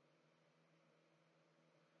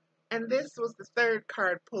 And this was the third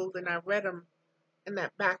card pulled, and I read them in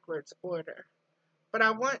that backwards order. But I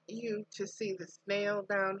want you to see the snail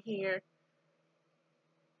down here,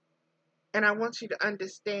 and I want you to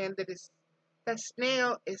understand that that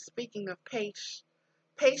snail is speaking of patience.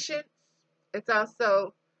 It's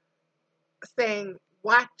also saying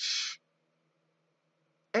watch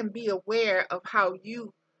and be aware of how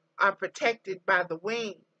you are protected by the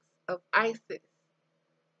wings of Isis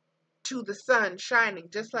to the sun shining,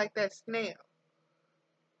 just like that snail,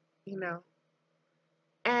 you know.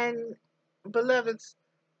 And beloveds,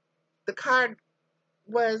 the card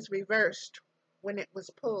was reversed when it was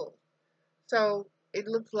pulled. So it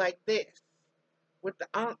looks like this, with the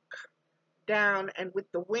ankh down and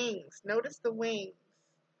with the wings. Notice the wings,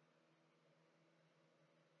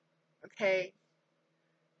 okay,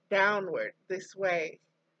 downward this way.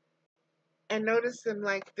 And notice them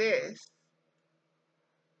like this.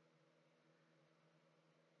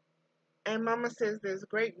 And Mama says there's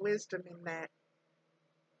great wisdom in that.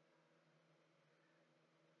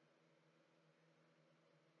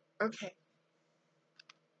 Okay.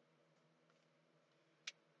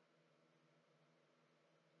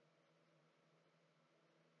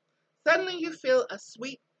 Suddenly you feel a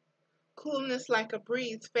sweet coolness like a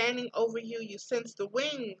breeze fanning over you. You sense the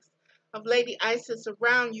wings of Lady Isis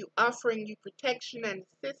around you, offering you protection and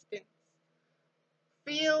assistance.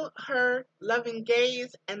 Feel her loving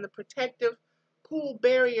gaze and the protective, cool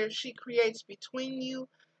barrier she creates between you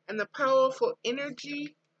and the powerful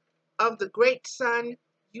energy of the great sun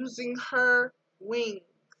using her wings.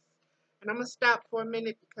 And I'm going to stop for a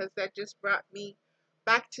minute because that just brought me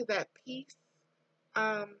back to that piece.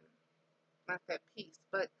 Not that piece,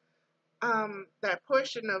 but that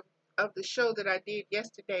portion of the show that I did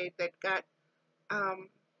yesterday that got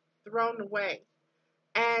thrown away.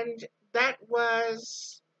 And that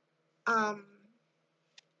was the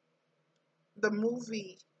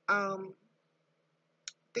movie, I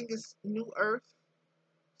think it's New Earth,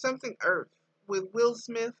 something Earth, with Will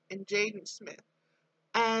Smith and Jaden Smith.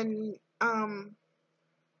 And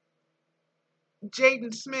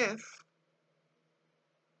Jaden Smith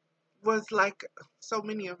was like so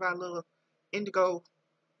many of our little indigo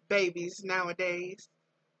babies nowadays.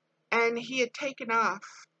 And he had taken off,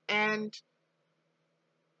 and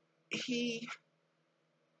he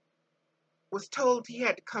was told he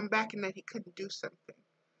had to come back and that he couldn't do something.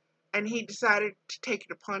 And he decided to take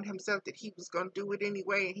it upon himself that he was going to do it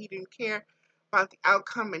anyway, and he didn't care about the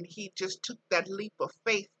outcome, and he just took that leap of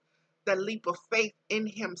faith in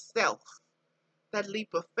himself, that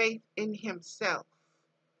leap of faith in himself,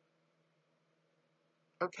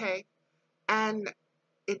 okay? And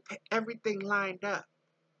everything lined up.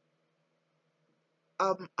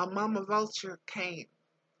 A mama vulture came,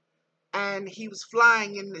 and he was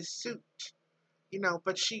flying in this suit,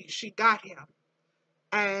 but she got him,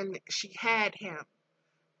 and she had him,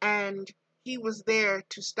 and he was there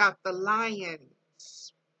to stop the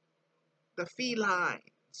lions, the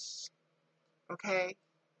felines, okay,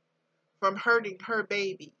 from hurting her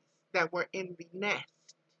babies that were in the nest.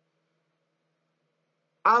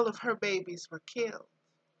 All of her babies were killed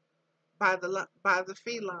by the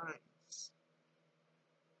felines.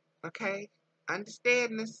 Okay,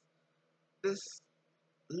 understand this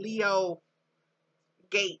Leo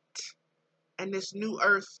gate and this New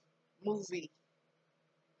Earth movie,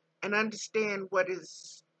 and understand what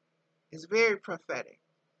is very prophetic,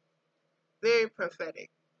 very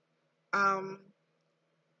prophetic,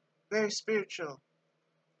 very spiritual.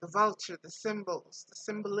 The vulture, the symbols, the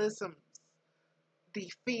symbolisms,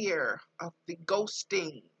 the fear of the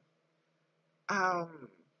ghosting,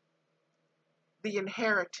 the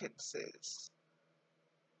inheritances,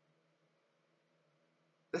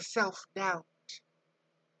 the self-doubt,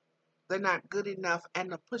 the not good enough,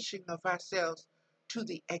 and the pushing of ourselves to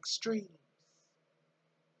the extremes.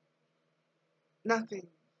 Nothing,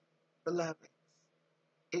 beloveds,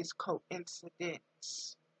 is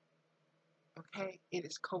coincidence. Okay? It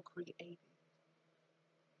is co-created.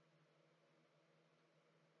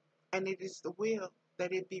 And it is the will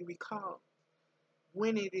that it be recalled,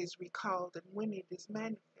 when it is recalled and when it is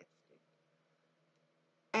manifested.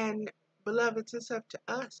 And beloveds, it's up to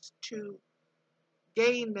us to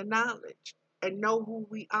gain the knowledge and know who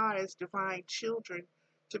we are as divine children,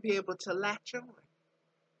 to be able to latch on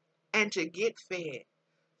and to get fed.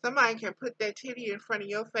 Somebody can put that titty in front of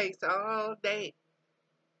your face all day,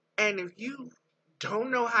 and if you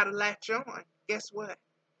don't know how to latch on, guess what?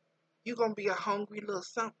 You're going to be a hungry little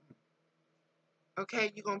something.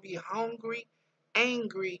 Okay? You're going to be a hungry,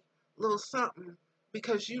 angry little something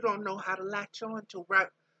because you don't know how to latch on to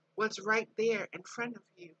what's right there in front of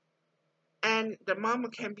you. And the mama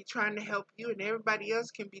can be trying to help you, and everybody else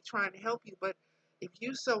can be trying to help you, but if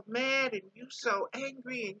you so mad and you so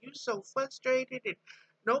angry and you so frustrated and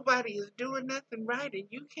nobody is doing nothing right and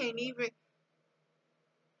you can't even,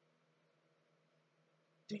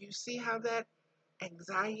 do you see how that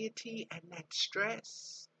anxiety and that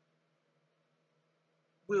stress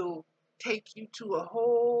will take you to a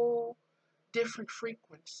whole different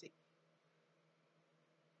frequency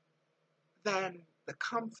than the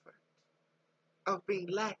comfort of being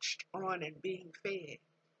latched on and being fed?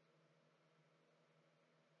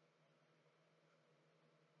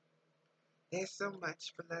 There's so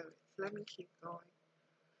much, beloved. Let me keep going.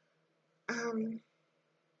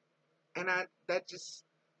 And I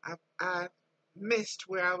missed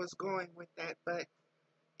where I was going with that, but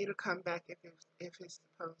it'll come back if it's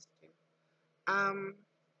supposed to.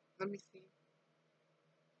 Let me see.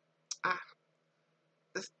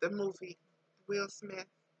 The movie, Will Smith.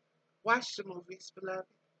 Watch the movies, beloved.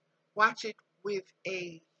 Watch it with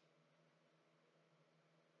a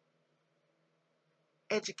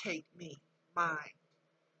educate me mind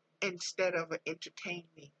instead of an entertain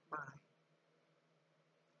me mind.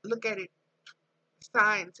 Look at it,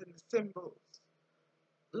 signs and the symbols.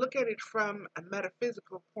 Look at it from a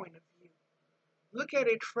metaphysical point of view. Look at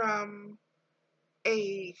it from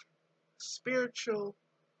a spiritual,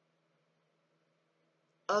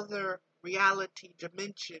 other reality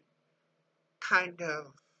dimension kind of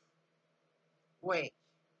way.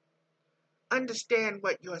 Understand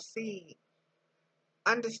what you're seeing.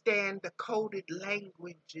 Understand the coded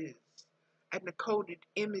languages and the coded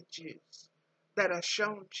images that are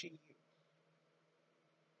shown to you.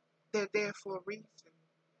 They're there for a reason.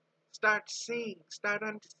 Start seeing, start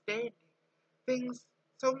understanding. Things,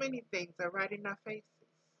 so many things are right in our faces.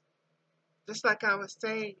 Just like I was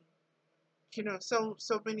saying,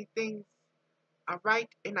 so many things are right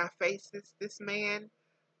in our faces. This man,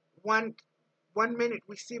 one minute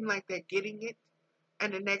we seem like they're getting it,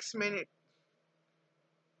 and the next minute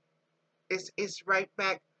it's right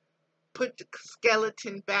back. Put the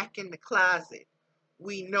skeleton back in the closet.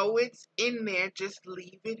 We know it's in there, just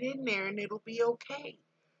leave it in there and it'll be okay.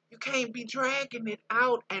 You can't be dragging it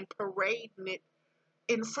out and parading it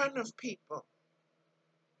in front of people.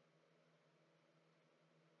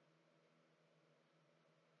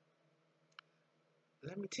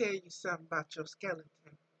 me tell you something about your skeleton.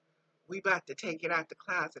 We about to take it out the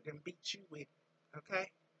closet and beat you with it, okay?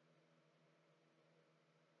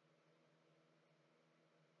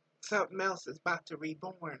 Something else is about to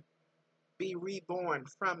be reborn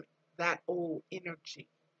from that old energy.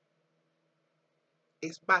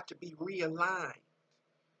 It's about to be realigned.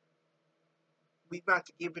 We about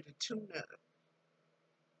to give it a tune-up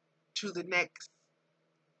to the next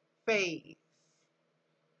phase,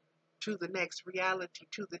 to the next reality,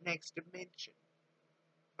 to the next dimension,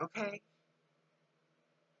 okay?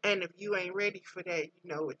 And if you ain't ready for that, you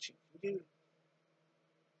know what you can do.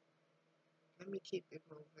 Let me keep it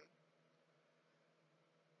moving.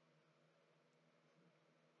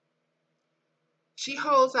 She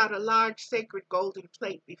holds out a large sacred golden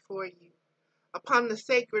plate before you. Upon the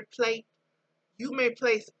sacred plate, you may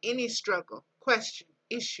place any struggle, question,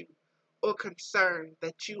 issue, or concern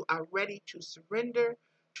that you are ready to surrender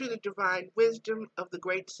to the divine wisdom of the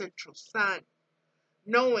great central sun,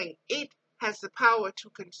 knowing it has the power to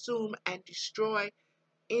consume and destroy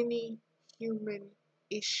any human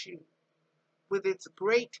issue with its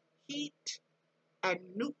great heat and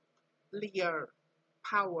nuclear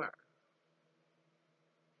power.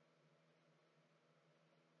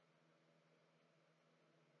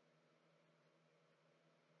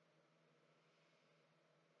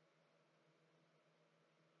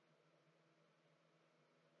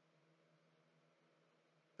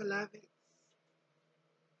 Beloveds,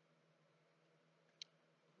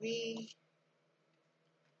 we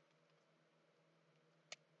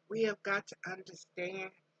have got to understand,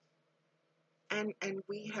 and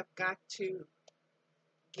we have got to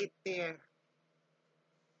get there.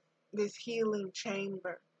 This healing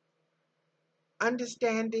chamber,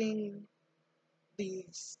 understanding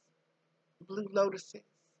these blue lotuses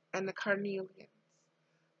and the carnelians.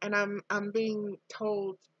 And I'm being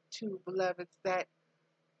told to beloveds that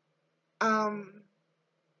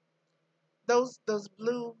those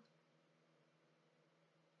blue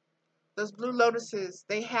lotuses,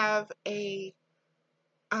 they have an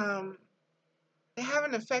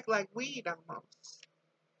effect like weed almost.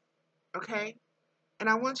 Okay? And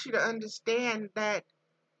I want you to understand that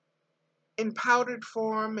in powdered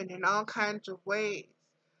form and in all kinds of ways,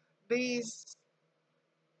 these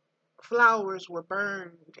flowers were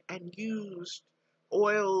burned and used,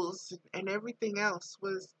 oils and everything else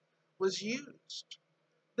was used.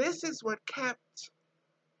 This is what kept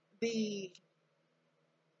the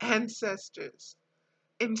ancestors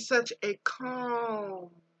in such a calm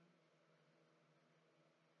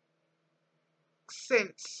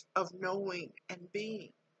sense of knowing and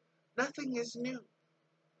being. Nothing is new.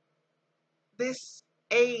 This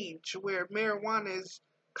age where marijuana is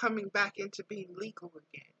coming back into being legal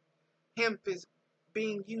again, hemp is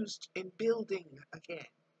being used in building again.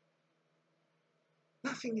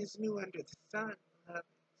 Nothing is new under the sun, beloveds.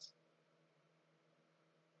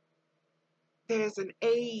 There's an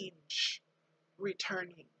age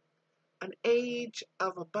returning, an age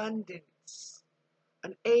of abundance,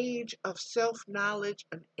 an age of self-knowledge,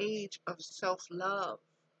 an age of self-love,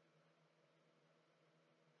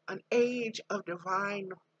 an age of divine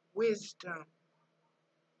wisdom.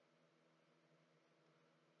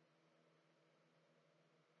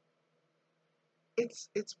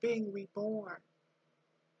 It's being reborn.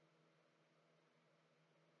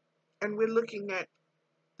 And we're looking at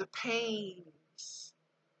the pains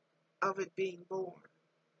of it being born.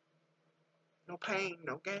 No pain,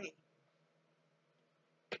 no gain.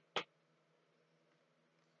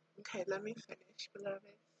 Okay, let me finish, beloved.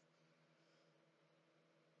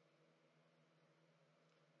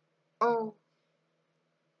 Oh,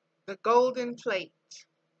 the golden plate.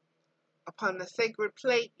 Upon the sacred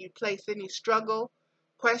plate, you place any struggle,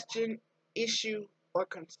 question, issue, or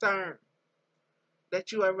concern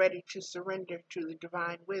that you are ready to surrender to the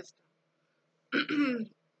divine wisdom.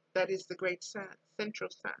 That is the great sun, central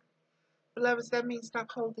sun. Beloveds, that means stop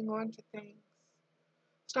holding on to things.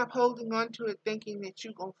 Stop holding on to it thinking that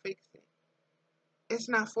you're going to fix it. It's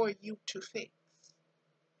not for you to fix.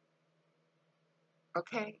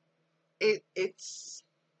 Okay? It's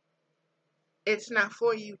not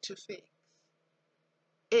for you to fix.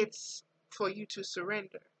 It's for you to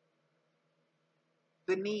surrender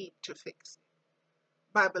the need to fix it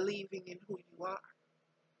by believing in who you are,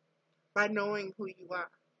 by knowing who you are,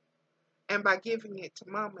 and by giving it to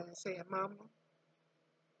Mama and saying, Mama,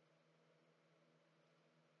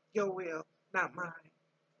 your will, not mine.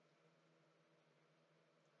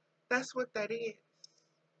 That's what that is.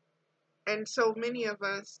 And so many of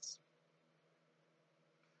us,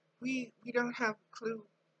 we don't have a clue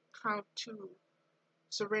how to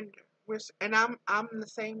surrender. And I'm the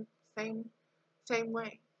same Same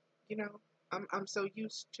way, you know, I'm so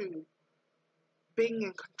used to being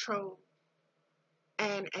in control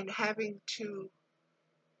and having to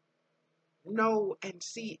know and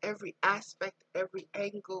see every aspect, every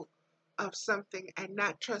angle of something and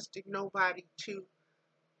not trusting nobody to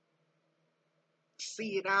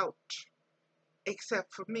see it out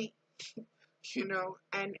except for me, you know,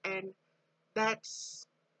 and that's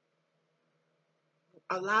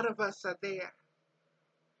a lot of us are there.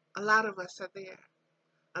 A lot of us are there.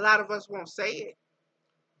 A lot of us won't say it,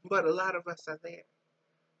 but a lot of us are there.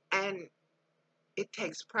 And it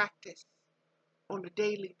takes practice on a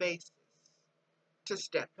daily basis to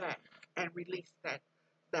step back and release that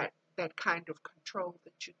kind of control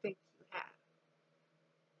that you think you have.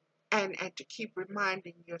 And to keep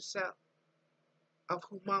reminding yourself of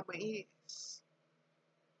who mama is.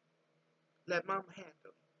 Let mama handle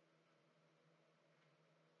it.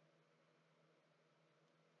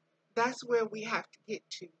 That's where we have to get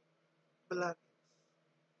to, beloveds.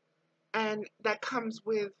 And that comes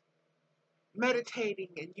with meditating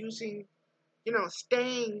and using, you know,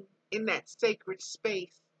 staying in that sacred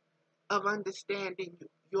space of understanding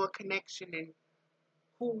your connection and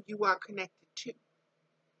who you are connected to.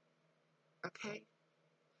 Okay?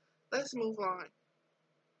 Let's move on.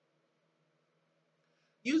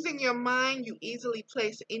 Using your mind, you easily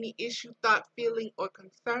place any issue, thought, feeling, or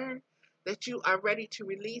concern that you are ready to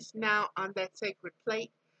release now on that sacred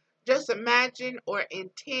plate. Just imagine or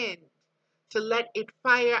intend to let it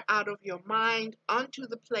fire out of your mind onto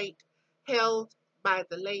the plate held by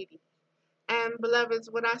the lady. And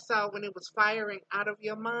beloveds, what I saw when it was firing out of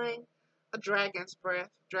your mind, a dragon's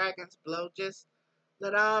breath, dragon's blow. Just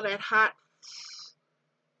let all that hot,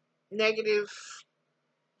 negative,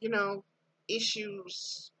 you know,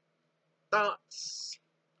 issues, thoughts,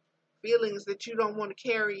 feelings that you don't want to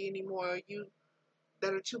carry anymore, you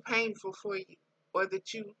that are too painful for you, or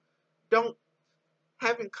that you don't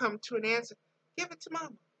haven't come to an answer, give it to mama.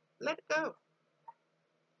 Let it go.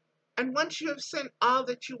 And once you have sent all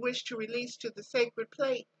that you wish to release to the sacred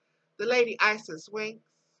plate, the Lady Isis winks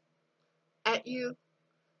at you,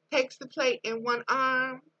 takes the plate in one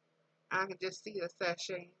arm. I can just see her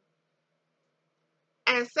sashaying.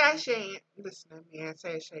 And sashaying, listen to me, and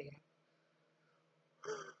sashaying.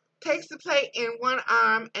 Takes the plate in one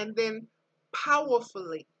arm and then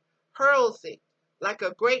powerfully hurls it like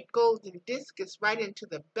a great golden discus right into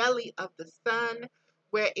the belly of the sun,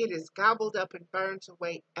 where it is gobbled up and burns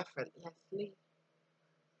away effortlessly.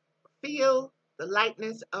 Feel the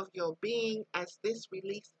lightness of your being as this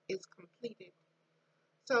release is completed.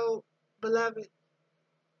 So, beloved,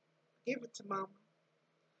 give it to mama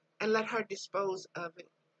and let her dispose of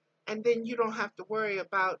it. And then you don't have to worry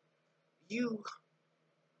about you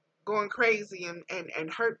going crazy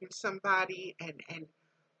and hurting somebody and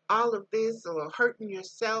all of this, or hurting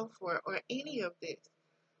yourself, or any of this.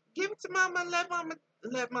 Give it to mama and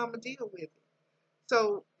let mama deal with it.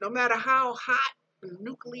 So no matter how hot and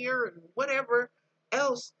nuclear and whatever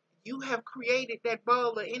else you have created that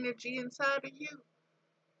ball of energy inside of you,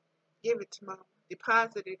 give it to mama.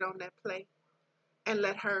 Deposit it on that plate and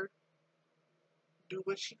let her do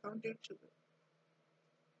what she gonna do to it.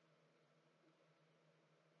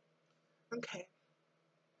 Okay.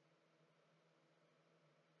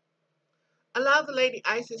 Allow the Lady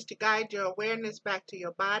Isis to guide your awareness back to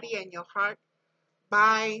your body and your heart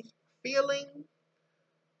by feeling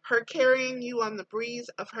her carrying you on the breeze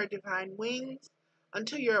of her divine wings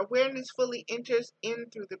until your awareness fully enters in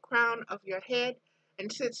through the crown of your head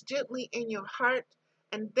and sits gently in your heart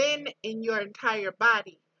and then in your entire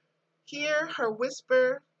body. Hear her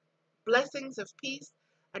whisper blessings of peace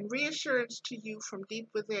and reassurance to you from deep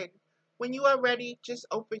within. When you are ready, just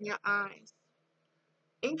open your eyes.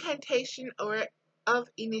 Incantation or of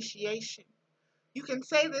initiation. You can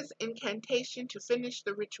say this incantation to finish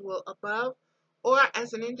the ritual above, or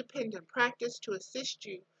as an independent practice to assist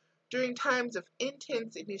you during times of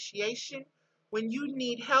intense initiation when you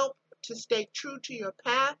need help to stay true to your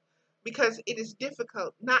path because it is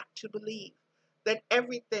difficult not to believe that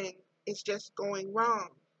everything is just going wrong.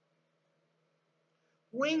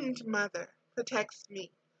 Winged Mother protects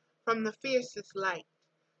me from the fiercest light,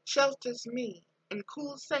 shelters me in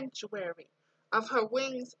cool sanctuary of her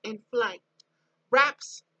wings in flight,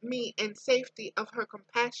 wraps me in safety of her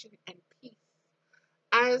compassion and peace.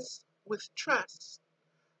 As with trust,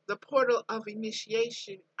 the portal of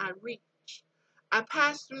initiation I reach. I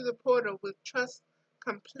pass through the portal with trust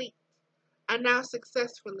complete. I now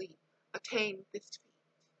successfully attain this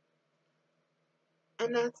feat.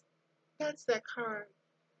 And that's that card,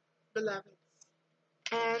 beloveds.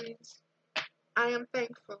 And I am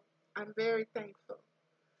thankful. I'm very thankful.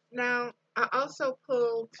 Now, I also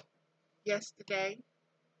pulled yesterday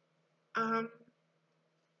um,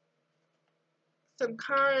 some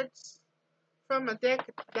cards from a deck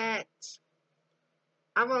that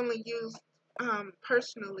I've only used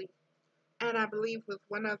personally, and I believe with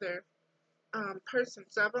one other person.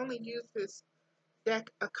 So I've only used this deck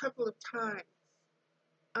a couple of times.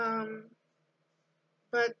 Um,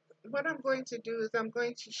 but what I'm going to do is I'm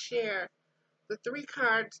going to share the 3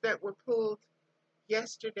 cards that were pulled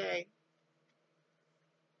yesterday.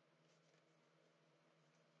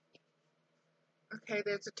 Okay,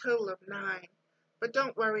 there's a total of 9. But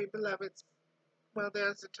don't worry, beloveds. Well,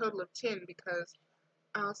 there's a total of 10 because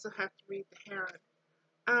I also have to read the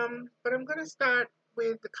heron. But I'm going to start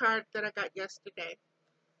with the card that I got yesterday.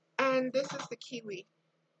 And this is the kiwi.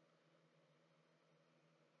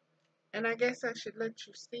 And I guess I should let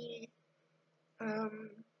you see.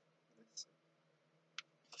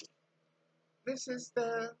 This is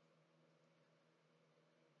the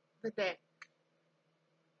deck.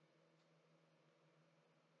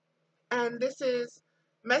 And this is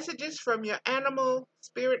messages from your animal,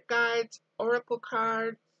 spirit guides, oracle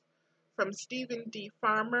cards from Stephen D.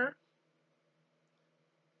 Farmer.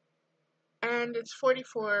 And it's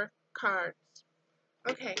 44 cards.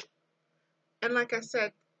 Okay. And like I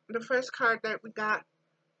said, the first card that we got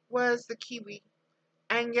was the kiwi.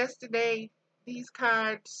 And yesterday, these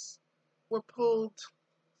cards were pulled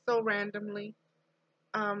so randomly.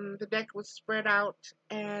 The deck was spread out,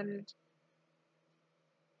 and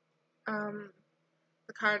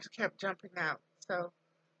the cards kept jumping out. So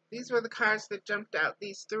these were the cards that jumped out,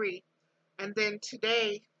 these 3. And then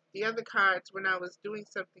today, the other cards, when I was doing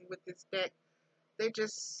something with this deck, they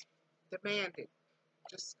just demanded,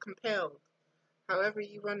 just compelled, however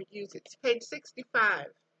you want to use it. It's page 65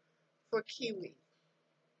 for kiwi.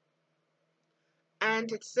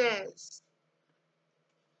 And it says,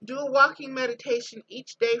 do a walking meditation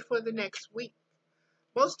each day for the next week.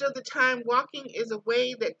 Most of the time, walking is a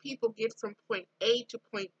way that people get from point A to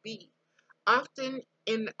point B, often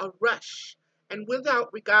in a rush and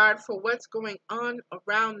without regard for what's going on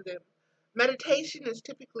around them. Meditation is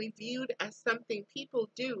typically viewed as something people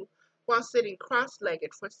do while sitting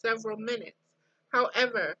cross-legged for several minutes.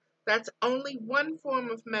 However, that's only one form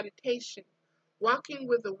of meditation. Walking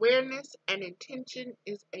with awareness and intention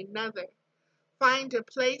is another. Find a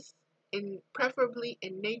place, preferably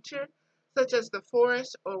in nature, such as the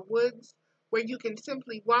forest or woods, where you can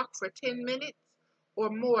simply walk for 10 minutes or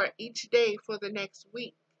more each day for the next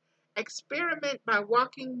week. Experiment by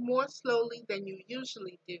walking more slowly than you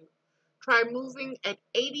usually do. Try moving at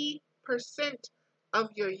 80% of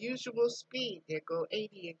your usual speed. There go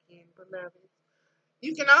 80 again, beloved.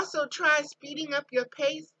 You can also try speeding up your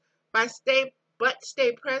pace but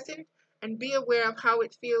stay present and be aware of how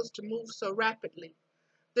it feels to move so rapidly.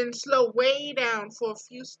 Then slow way down for a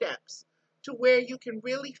few steps to where you can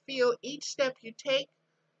really feel each step you take.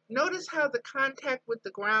 Notice how the contact with the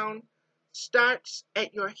ground starts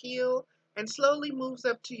at your heel and slowly moves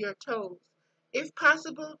up to your toes. If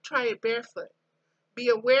possible, try it barefoot. Be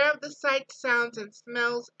aware of the sights, sounds, and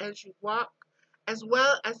smells as you walk, as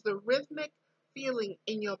well as the rhythmic feeling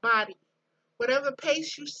in your body. Whatever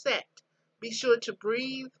pace you set, be sure to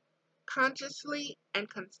breathe consciously and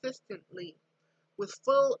consistently. With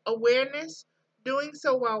full awareness, doing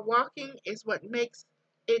so while walking is what makes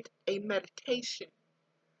it a meditation.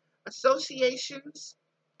 Associations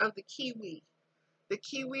of the kiwi. The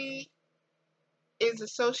kiwi is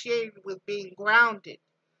associated with being grounded,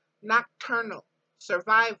 nocturnal,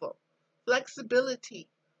 survival, flexibility,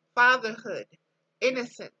 fatherhood,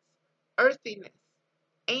 innocence, earthiness,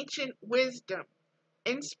 ancient wisdom,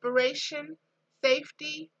 inspiration,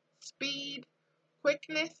 safety, speed,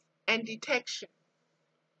 quickness, and detection.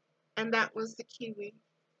 And that was the kiwi.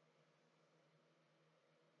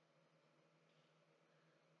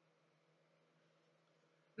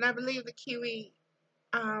 And I believe the kiwi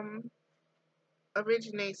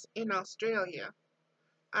originates in Australia.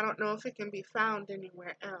 I don't know if it can be found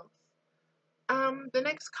anywhere else. The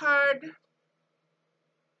next card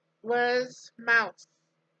was mouse.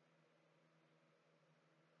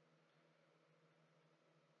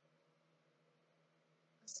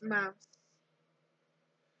 It's mouse.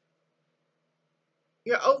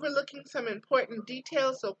 You're overlooking some important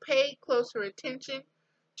details, so pay closer attention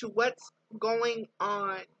to what's going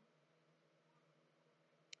on.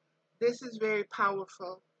 This is very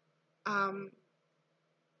powerful.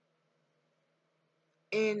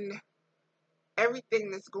 In everything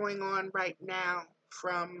that's going on right now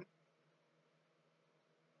from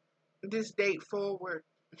this date forward.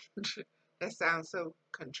 That sounds so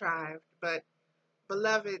contrived, but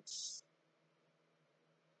beloveds,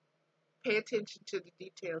 Pay attention to the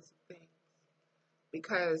details of things,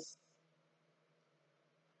 because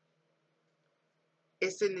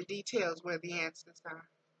it's in the details where the answers are,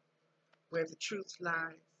 where the truth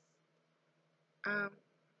lies. Let's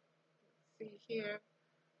see here.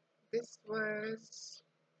 This was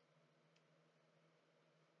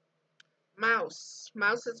mouse.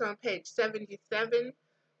 Mouse is on page 77,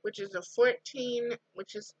 which is a 14,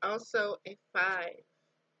 which is also a 5.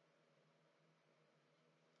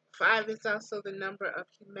 5 is also the number of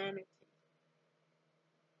humanity.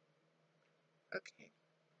 Okay,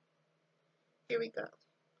 here we go.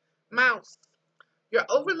 Mouse. You're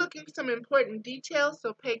overlooking some important details,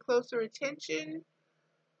 so pay closer attention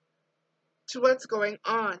to what's going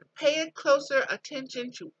on. Pay closer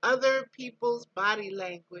attention to other people's body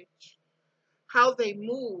language, how they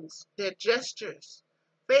move, their gestures,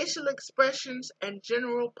 facial expressions, and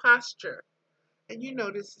general posture. And you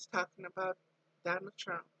know this is talking about Donald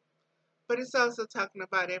Trump, but it's also talking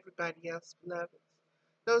about everybody else, beloveds.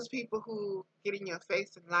 Those people who get in your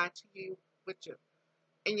face and lie to you with your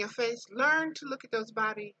in your face, learn to look at their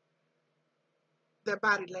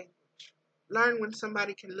body language. Learn when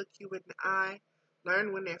somebody can look you in the eye.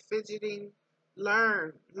 Learn when they're fidgeting.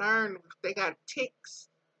 Learn if they got tics.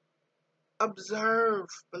 Observe,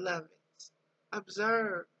 beloveds.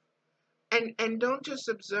 Observe. And don't just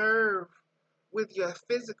observe with your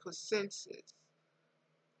physical senses.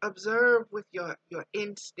 Observe with your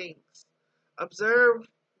instincts. Observe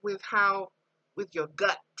with your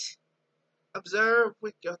gut. Observe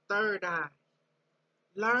with your third eye.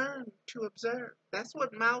 Learn to observe. That's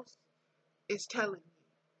what mouse is telling you.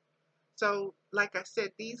 So, like I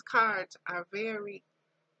said, these cards are very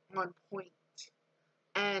on point.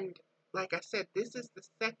 And like I said, this is the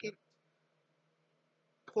second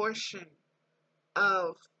portion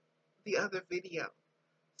of the other video.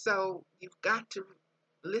 So you've got to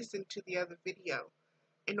listen to the other video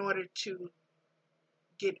in order to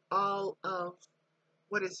get all of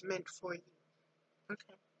what is meant for you.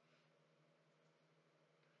 Okay.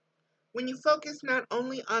 When you focus not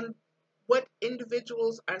only on what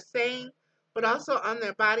individuals are saying, but also on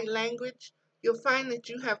their body language, you'll find that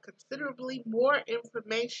you have considerably more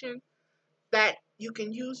information that you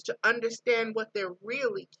can use to understand what they're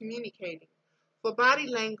really communicating. For body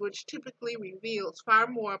language typically reveals far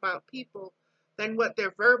more about people than what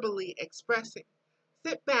they're verbally expressing.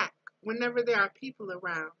 Sit back whenever there are people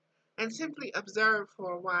around and simply observe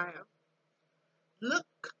for a while. Look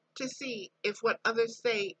to see if what others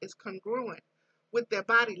say is congruent with their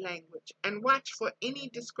body language and watch for any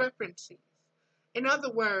discrepancies. In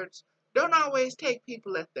other words, don't always take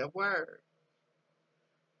people at their word.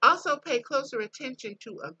 Also pay closer attention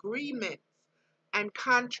to agreements and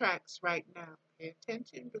contracts right now. Pay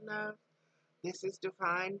attention, beloved. This is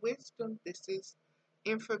divine wisdom. This is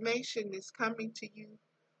information that's coming to you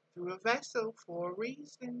through a vessel for a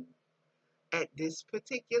reason at this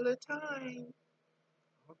particular time.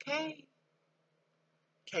 Okay.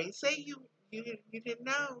 Can't say you didn't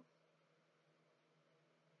know.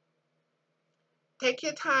 Take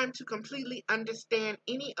your time to completely understand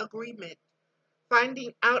any agreement,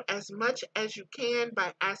 finding out as much as you can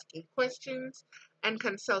by asking questions and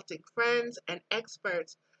consulting friends and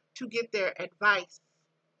experts to get their advice.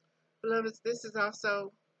 Beloveds, this is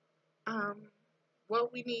also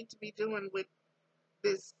what we need to be doing with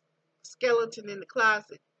this skeleton in the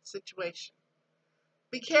closet situation.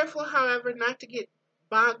 Be careful, however, not to get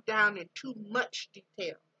bogged down in too much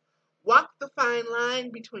detail. Walk the fine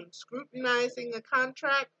line between scrutinizing a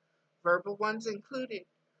contract, verbal ones included,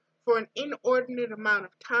 for an inordinate amount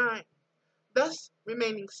of time, thus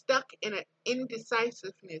remaining stuck in an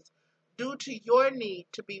indecisiveness due to your need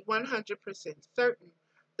to be 100% certain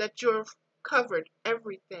that you've covered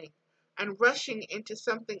everything and rushing into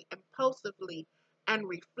something impulsively and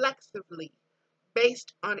reflexively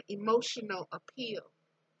based on emotional appeal.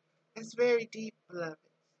 It's very deep, beloved.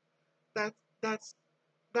 That's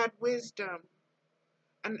that wisdom.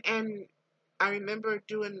 And I remember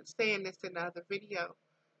saying this in the other video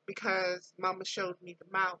because Mama showed me the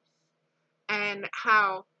mouse and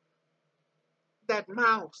how that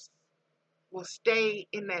mouse will stay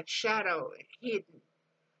in that shadow hidden,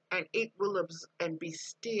 and it will and be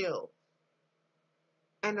still.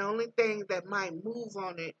 And the only thing that might move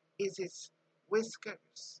on it is its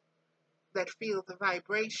whiskers that feel the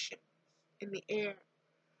vibration in the air.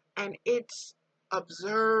 And it's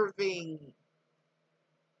observing.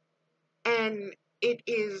 And it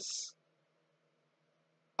is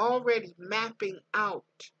already mapping out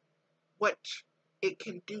what it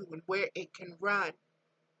can do and where it can run.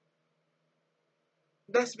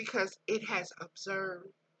 That's because it has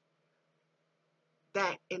observed.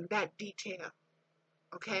 that in that detail.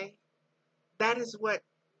 Okay? That is what,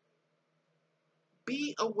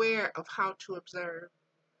 be aware of how to observe.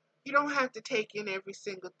 You don't have to take in every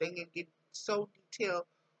single thing and get so detail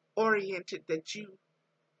oriented that you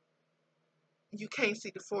can't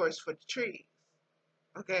see the forest for the trees.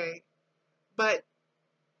 Okay? But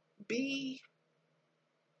be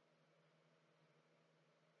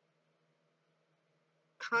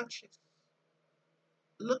conscious.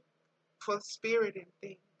 Look for spirit in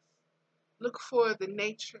things. Look for the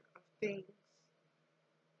nature of things.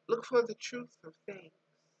 Look for the truth of things.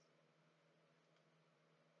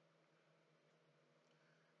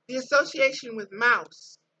 The association with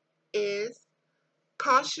mouse is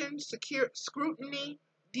caution, secure scrutiny,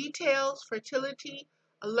 details, fertility,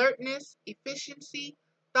 alertness, efficiency,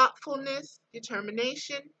 thoughtfulness,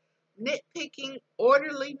 determination, nitpicking,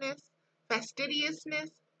 orderliness,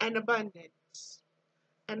 fastidiousness, and abundance.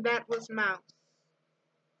 And that was mouse.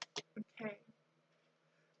 Okay.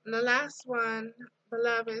 And the last one,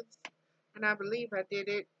 beloveds, and I believe I did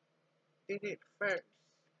it first.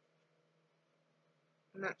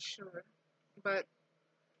 I'm not sure. But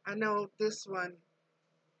I know this one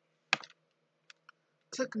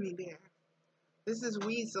took me there. This is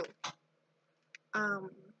weasel. I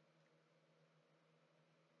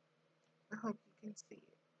hope you can see it.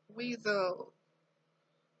 Weasel.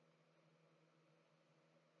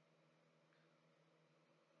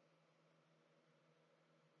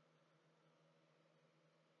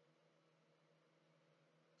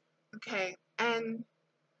 Okay, and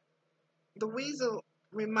the weasel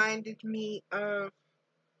reminded me of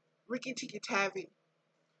Rikki Tikki Tavi.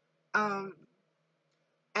 And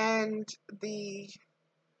the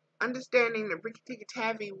understanding that Rikki Tikki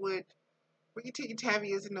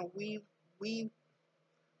Tavi isn't a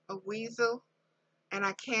weasel, and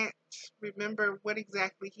I can't remember what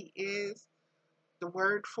exactly he is, the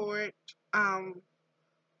word for it.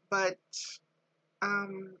 But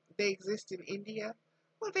they exist in India.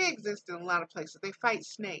 Well, they exist in a lot of places. They fight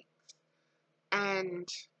snakes. And,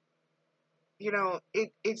 you know,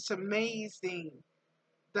 it's amazing,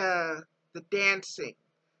 the dancing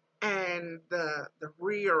and the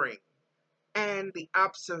rearing and the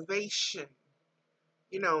observation,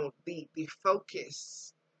 you know, the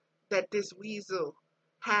focus that this weasel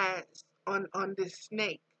has on this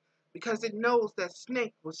snake, because it knows that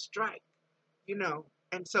snake will strike, you know,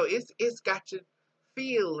 and so it's got to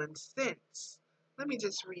feel and sense. Let me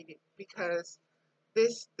just read it, because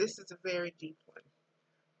this is a very deep one.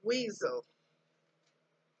 Weasel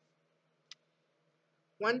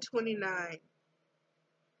 129,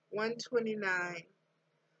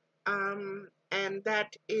 and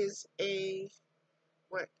that is a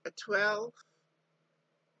 12,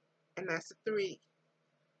 and that's a 3.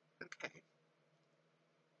 Okay,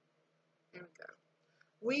 there we go.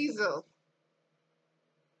 Weasel.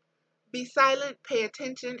 Be silent, pay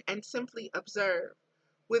attention, and simply observe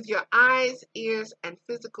with your eyes, ears, and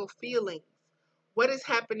physical feelings what is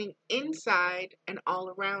happening inside and all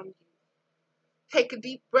around you. Take a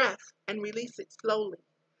deep breath and release it slowly.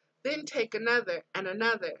 Then take another and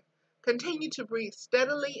another. Continue to breathe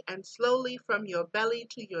steadily and slowly from your belly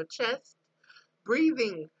to your chest.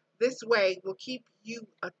 Breathing this way will keep you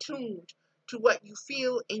attuned to what you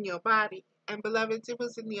feel in your body. And beloveds, it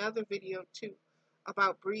was in the other video too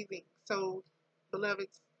about breathing. So,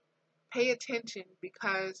 beloveds, pay attention,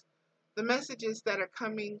 because the messages that are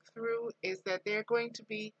coming through is that there are going to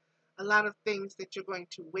be a lot of things that you're going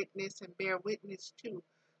to witness and bear witness to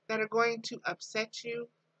that are going to upset you,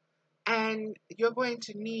 and you're going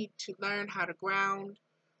to need to learn how to ground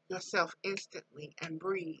yourself instantly and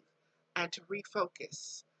breathe and to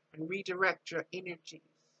refocus and redirect your energies.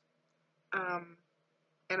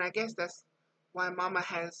 And I guess that's why Mama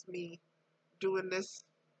has me doing this,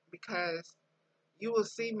 because you will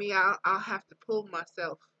see me, I'll have to pull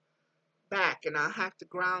myself back, and I'll have to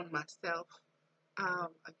ground myself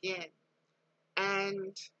again.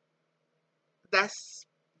 And that's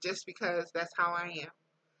just because that's how I am.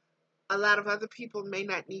 A lot of other people may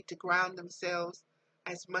not need to ground themselves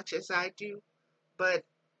as much as I do, but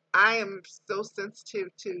I am so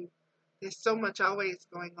sensitive to, there's so much always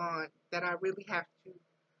going on, that I really have to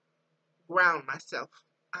ground myself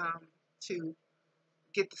to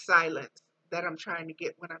get the silence that I'm trying to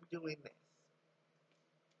get when I'm doing this.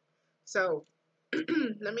 So,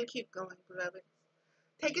 let me keep going, beloved.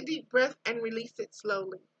 Take a deep breath and release it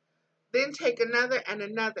slowly. Then take another and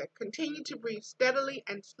another. Continue to breathe steadily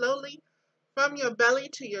and slowly from your belly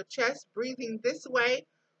to your chest. Breathing this way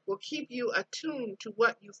will keep you attuned to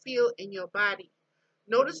what you feel in your body.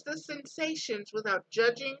 Notice the sensations without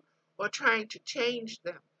judging or trying to change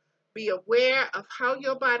them. Be aware of how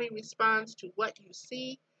your body responds to what you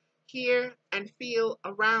see, hear, and feel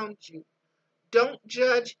around you. Don't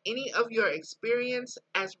judge any of your experience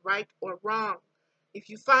as right or wrong. If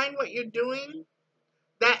you find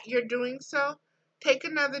that you're doing so, take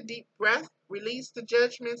another deep breath, release the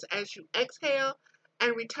judgments as you exhale,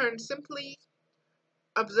 and return simply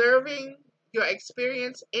observing your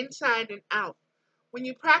experience inside and out. When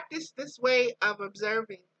you practice this way of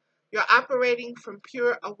observing, you're operating from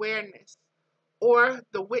pure awareness, or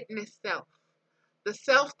the witness self, the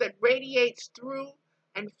self that radiates through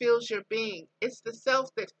and fills your being. It's the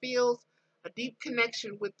self that feels a deep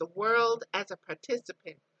connection with the world as a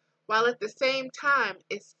participant, while at the same time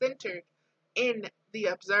is centered in the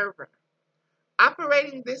observer.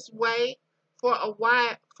 Operating this way for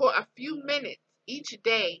a few minutes each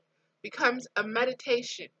day becomes a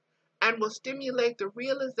meditation and will stimulate the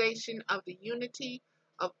realization of the unity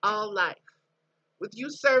of all life, with you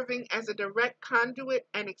serving as a direct conduit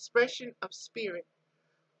and expression of spirit.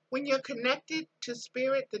 When you're connected to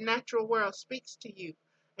spirit, the natural world speaks to you,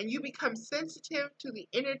 and you become sensitive to the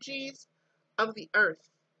energies of the earth.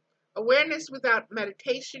 Awareness without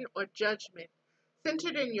meditation or judgment,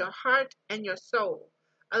 centered in your heart and your soul,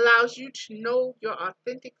 allows you to know your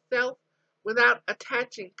authentic self without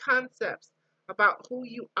attaching concepts about who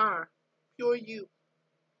you are, pure you.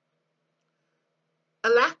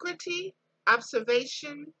 Alacrity,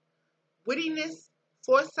 observation, wittiness,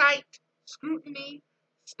 foresight, scrutiny,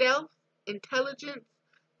 stealth, intelligence,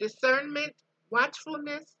 discernment,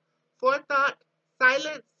 watchfulness, forethought,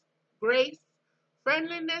 silence, grace,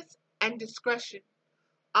 friendliness, and discretion.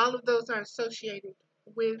 All of those are associated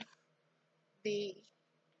with the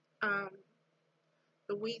um,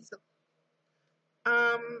 the weasel.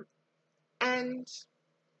 And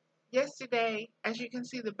yesterday, as you can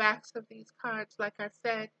see the backs of these cards, like I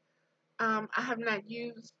said, I have not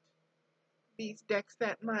used these decks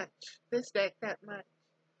that much, this deck that much.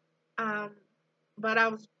 But I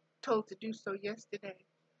was told to do so yesterday.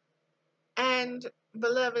 And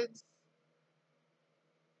beloveds,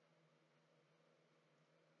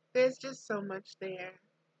 there's just so much there.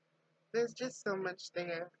 There's just so much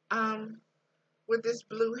there. With this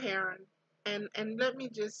blue heron. And let me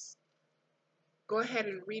just go ahead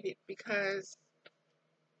and read it because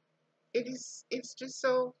it's just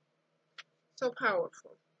so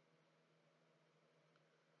powerful.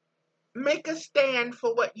 Make a stand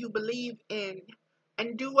for what you believe in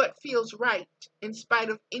and do what feels right in spite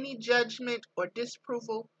of any judgment or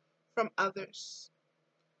disapproval from others.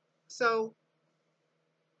 So,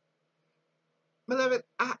 beloved,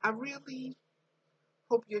 I really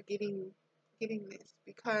hope you're getting this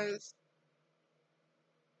because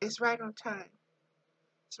it's right on time.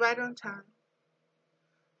 It's right on time.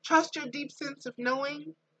 Trust your deep sense of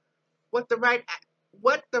knowing what the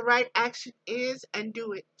right action is and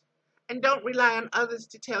do it. And don't rely on others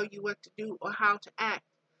to tell you what to do or how to act.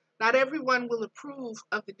 Not everyone will approve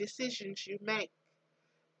of the decisions you make.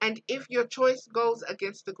 And if your choice goes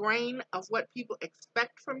against the grain of what people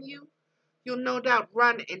expect from you, you'll no doubt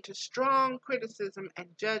run into strong criticism and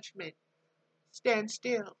judgment. Stand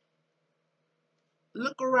still.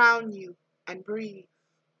 Look around you and breathe.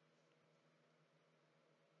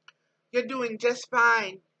 You're doing just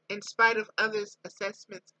fine in spite of others'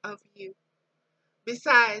 assessments of you.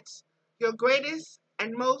 Besides, your greatest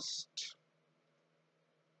and most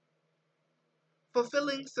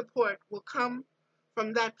fulfilling support will come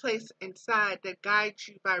from that place inside that guides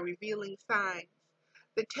you by revealing signs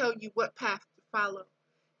that tell you what path to follow.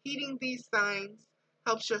 Heeding these signs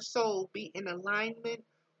helps your soul be in alignment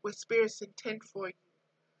with Spirit's intent for you.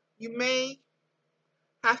 You may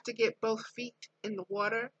have to get both feet in the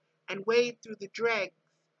water and wade through the dregs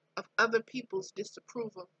of other people's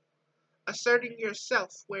disapproval, asserting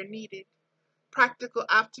yourself where needed. Practical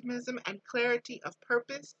optimism and clarity of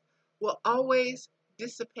purpose will always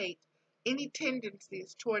dissipate any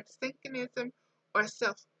tendencies towards cynicism or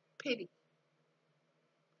self-pity.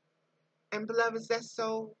 And beloveds, that's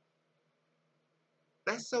so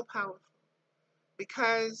powerful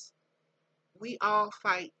because we all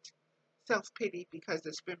fight self-pity because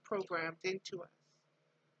it's been programmed into us.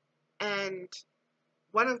 And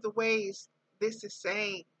one of the ways this is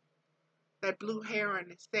saying, that blue heron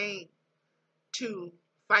is saying to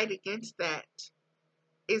fight against that,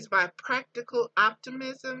 is by practical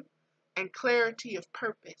optimism and clarity of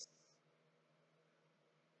purpose.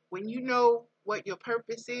 When you know what your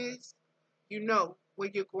purpose is, you know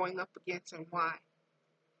what you're going up against and why.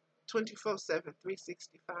 24/7,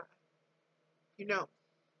 365. You know.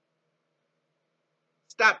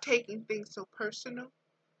 Stop taking things so personal.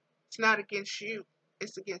 It's not against you.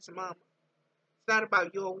 It's against mama. It's not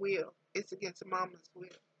about your will. It's against mama's will.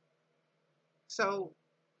 So,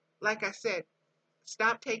 like I said,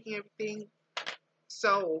 stop taking everything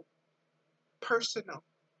so personal.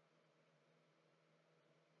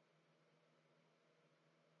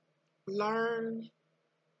 Learn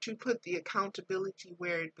to put the accountability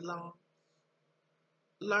where it belongs.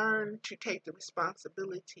 Learn to take the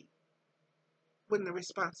responsibility when the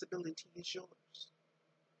responsibility is yours.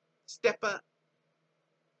 Step up.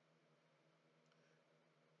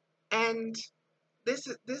 And this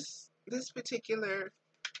particular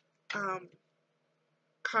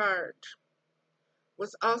card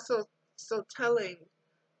was also so telling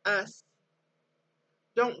us,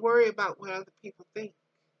 don't worry about what other people think.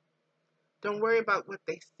 Don't worry about what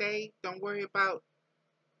they say. Don't worry about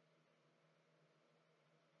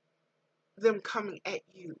them coming at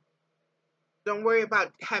you. Don't worry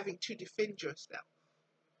about having to defend yourself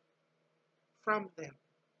from them,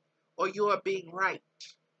 or you're being right,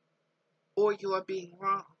 or you're being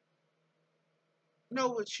wrong. Know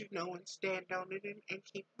what you know and stand on it and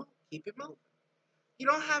keep it moving. You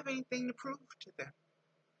don't have anything to prove to them.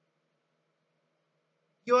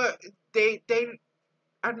 They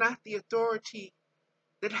are not the authority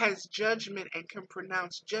that has judgment and can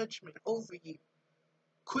pronounce judgment over you.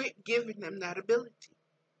 Quit giving them that ability.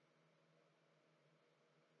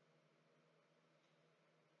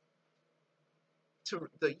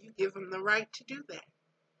 You give them the right to do that.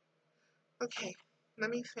 Okay, let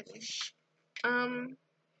me finish. The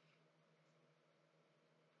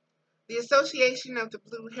association of the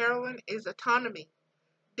blue heroine is autonomy,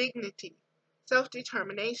 dignity,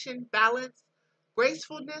 self-determination, balance,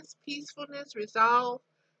 gracefulness, peacefulness, resolve,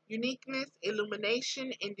 uniqueness,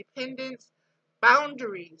 illumination, independence,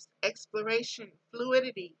 boundaries, exploration,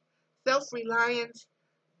 fluidity, self-reliance,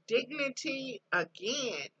 dignity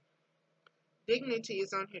again. Dignity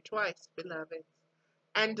is on here twice, beloveds.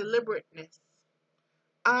 And deliberateness.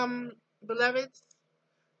 Beloveds,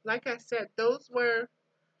 like I said, those were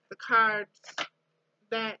the cards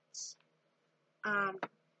that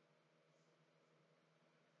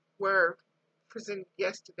were presented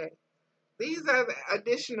yesterday. These are the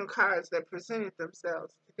additional cards that presented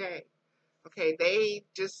themselves today. Okay, they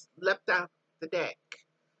just leapt out the deck.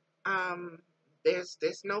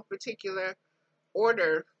 There's no particular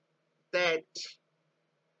order that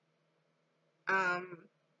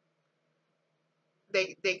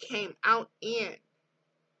they came out in.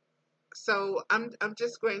 So I'm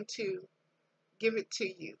just going to give it to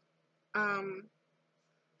you.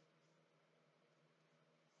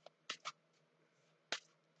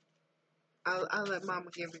 I'll let Mama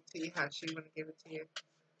give it to you how she want to give it to you,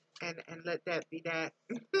 and let that be that.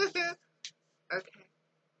 Okay.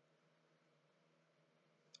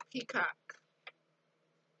 Peacock.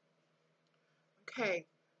 Okay.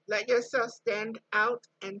 Let yourself stand out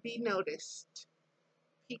and be noticed.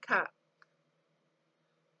 Peacock.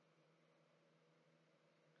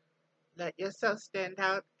 Let yourself stand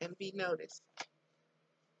out and be noticed.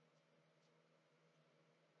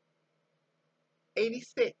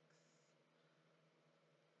 86.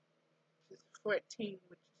 Which is 14,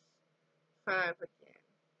 which is 5 again.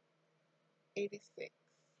 86.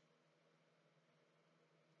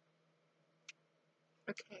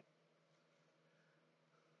 Okay.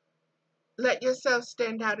 Let yourself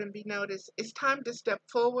stand out and be noticed. It's time to step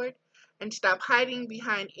forward and stop hiding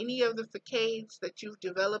behind any of the facades that you've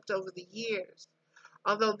developed over the years.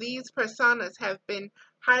 Although these personas have been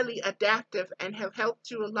highly adaptive and have helped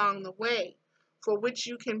you along the way, for which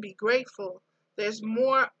you can be grateful, there's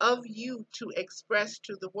more of you to express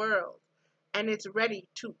to the world, and it's ready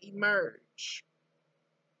to emerge.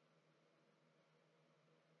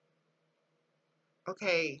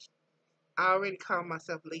 Okay, I already call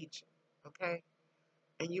myself Legion, okay?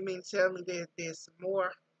 And you mean tell me there's some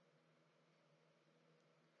more?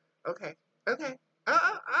 Okay, okay.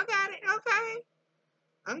 Oh, I got it, okay.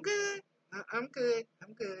 I'm good. I'm good.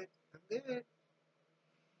 I'm good. I'm good.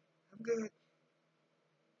 I'm good.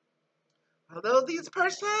 Although these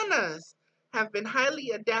personas have been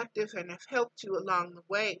highly adaptive and have helped you along the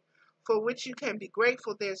way, for which you can be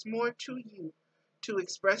grateful, there's more to you to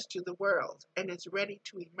express to the world, and it's ready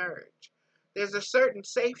to emerge. There's a certain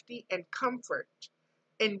safety and comfort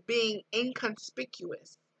in being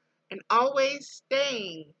inconspicuous and always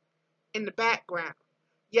staying in the background.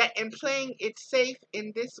 Yet in playing it safe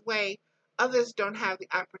in this way, others don't have the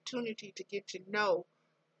opportunity to get to know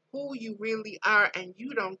who you really are, and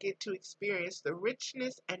you don't get to experience the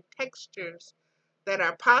richness and textures that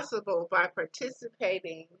are possible by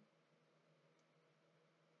participating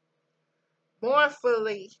more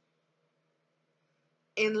fully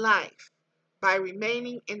in life. By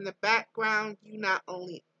remaining in the background, you not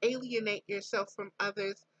only alienate yourself from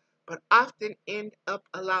others, but often end up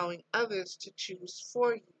allowing others to choose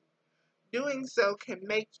for you. Doing so can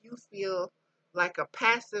make you feel like a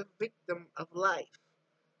passive victim of life.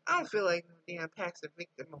 I don't feel like a damn passive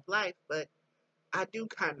victim of life, but I do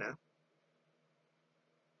kind of.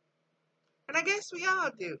 And I guess we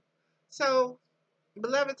all do. So,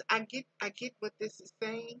 beloveds, I get what this is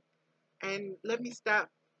saying, and let me stop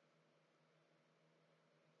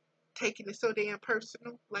taking it so damn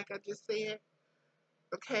personal, like I just said.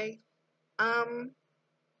 Okay?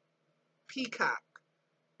 Peacock.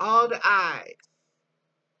 All the eyes.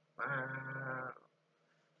 Wow.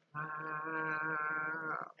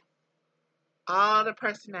 Wow. All the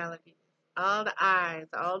personalities. All the eyes.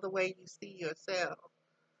 All the way you see yourself.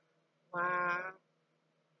 Wow.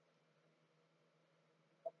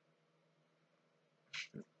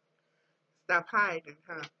 Stop hiding,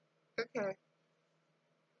 huh? Okay.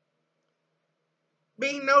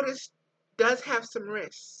 Being noticed does have some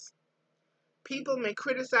risks. People may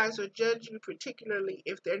criticize or judge you, particularly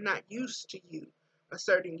if they're not used to you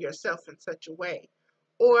asserting yourself in such a way.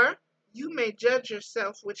 Or you may judge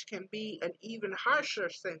yourself, which can be an even harsher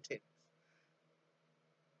sentence.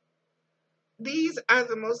 These are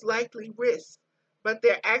the most likely risks, but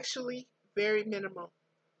they're actually very minimal.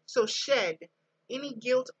 So shed any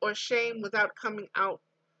guilt or shame without coming out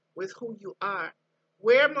with who you are.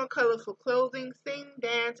 Wear more colorful clothing, sing,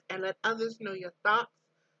 dance, and let others know your thoughts,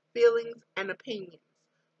 feelings, and opinions.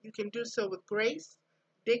 You can do so with grace,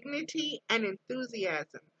 dignity, and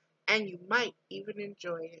enthusiasm, and you might even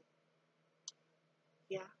enjoy it.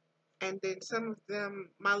 Yeah. And then some of them,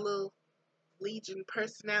 my little Legion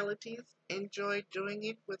personalities, enjoy doing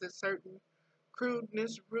it with a certain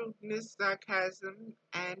crudeness, rudeness, sarcasm,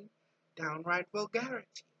 and downright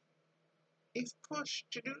vulgarity, if pushed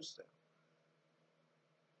to do so.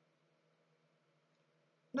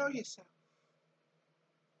 Know yourself.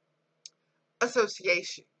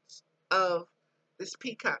 Associations of this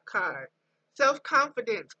peacock card: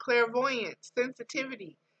 self-confidence, clairvoyance,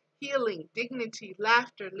 sensitivity, healing, dignity,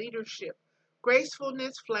 laughter, leadership,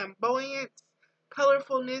 gracefulness, flamboyance,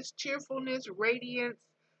 colorfulness, cheerfulness, radiance,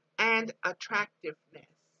 and attractiveness.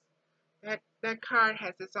 That card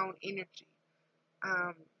has its own energy.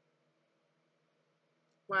 Um,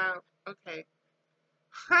 wow. Okay.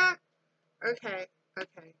 Huh. Okay.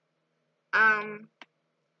 Okay. Um,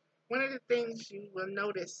 One of the things you will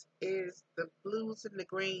notice is the blues and the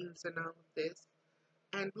greens and all of this.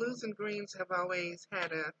 And blues and greens have always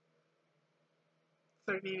had a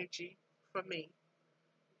certain energy for me.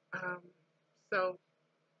 Um, so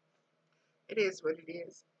it is what it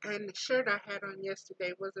is. And the shirt I had on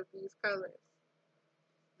yesterday was of these colors.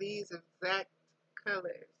 These exact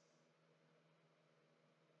colors.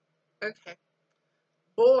 Okay.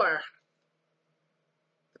 Boar,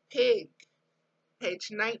 the pig, page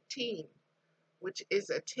 19, which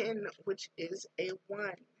is a 10, which is a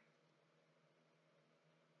 1.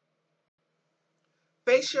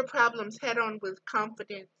 Face your problems head on with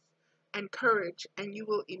confidence and courage, and you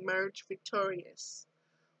will emerge victorious.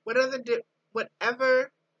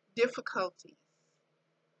 Whatever difficulties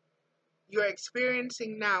you're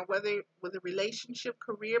experiencing now, whether with a relationship,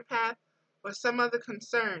 career path, or some other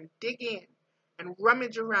concern, dig in and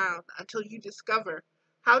rummage around until you discover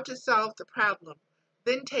how to solve the problem.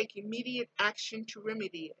 Then take immediate action to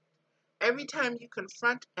remedy it. Every time you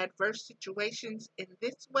confront adverse situations in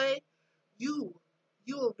this way, you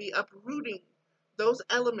will be uprooting those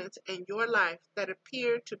elements in your life that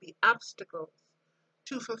appear to be obstacles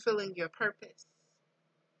to fulfilling your purpose.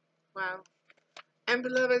 Wow. And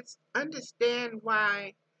beloveds, understand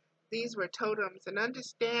why these were totems, and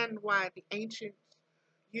understand why the ancients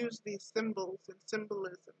used these symbols and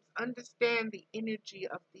symbolisms. Understand the energy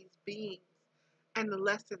of these beings and the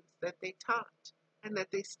lessons that they taught and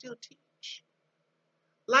that they still teach.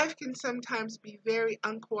 Life can sometimes be very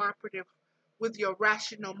uncooperative with your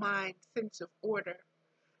rational mind sense of order,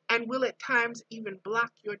 and will at times even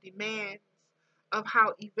block your demands of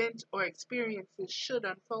how events or experiences should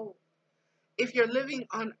unfold. If you're living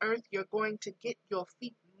on earth, you're going to get your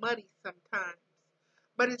feet muddy sometimes,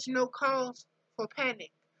 but it's no cause for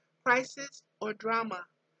panic, crisis, or drama.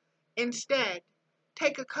 Instead,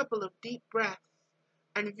 take a couple of deep breaths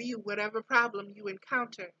and view whatever problem you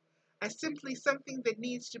encounter as simply something that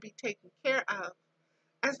needs to be taken care of.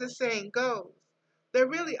 As the saying goes, there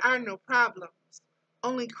really are no problems,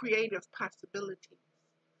 only creative possibilities.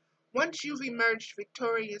 Once you've emerged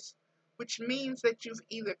victorious, which means that you've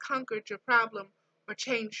either conquered your problem or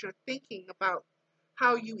changed your thinking about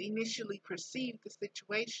how you initially perceived the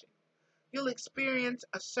situation, you'll experience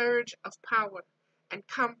a surge of power and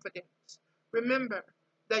confidence. Remember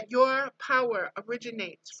that your power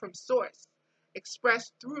originates from Source,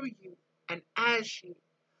 expressed through you and as you.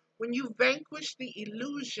 When you vanquish the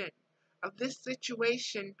illusion of this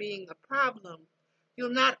situation being a problem,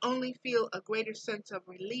 you'll not only feel a greater sense of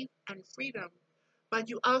relief and freedom, but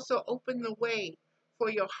you also open the way for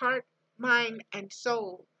your heart, mind, and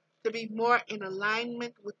soul to be more in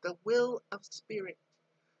alignment with the will of Spirit.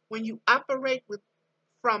 When you operate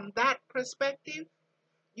from that perspective,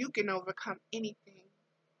 you can overcome anything.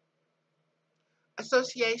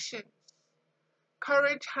 Associations: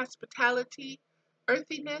 courage, hospitality,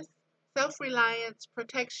 earthiness, self-reliance,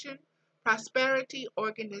 protection, prosperity,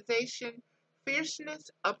 organization,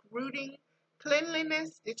 fierceness, uprooting,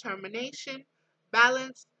 cleanliness, determination,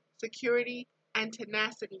 balance, security, and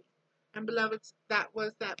tenacity. And beloveds, that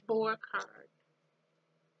was that boar card.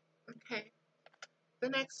 Okay. The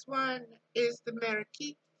next one is the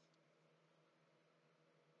Marikit.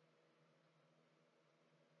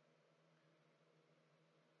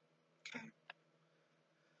 Okay.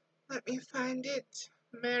 Let me find it.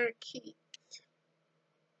 Marikit.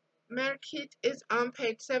 Marikit is on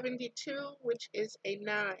page 72, which is a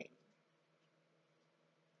 9.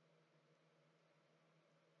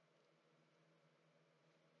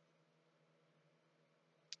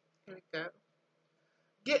 Here we go.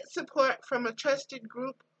 Get support from a trusted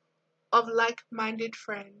group of like-minded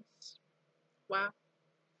friends. Wow.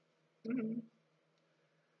 Mhm.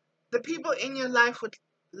 The people in your life would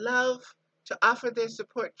love to offer their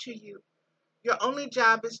support to you. Your only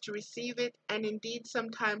job is to receive it and indeed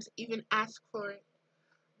sometimes even ask for it.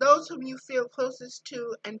 Those whom you feel closest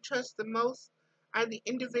to and trust the most are the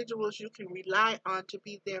individuals you can rely on to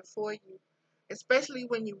be there for you, especially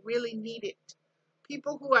when you really need it.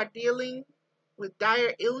 People who are dealing with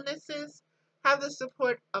dire illnesses have the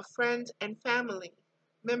support of friends and family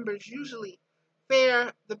members usually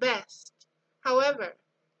fare the best. However,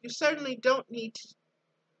 you certainly don't need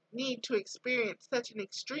to experience such an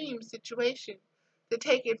extreme situation to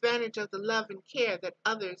take advantage of the love and care that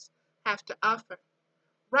others have to offer.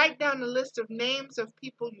 Write down a list of names of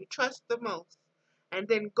people you trust the most, and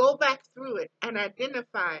then go back through it and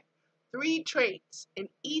identify 3 traits in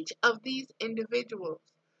each of these individuals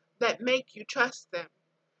that make you trust them.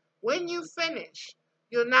 When you finish,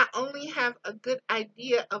 you'll not only have a good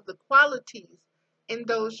idea of the qualities in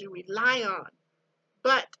those you rely on,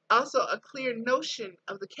 but also a clear notion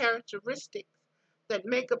of the characteristics that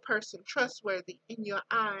make a person trustworthy in your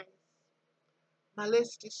eyes. My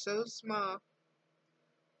list is so small.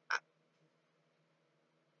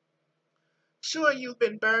 Sure, you've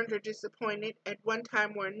been burned or disappointed at one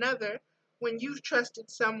time or another when you've trusted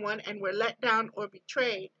someone and were let down or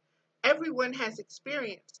betrayed. Everyone has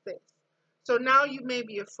experienced this. So now you may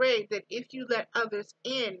be afraid that if you let others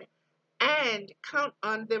in and count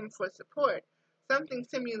on them for support, something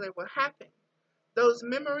similar will happen. Those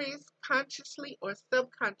memories, consciously or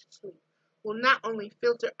subconsciously, will not only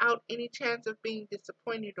filter out any chance of being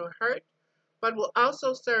disappointed or hurt, but will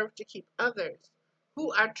also serve to keep others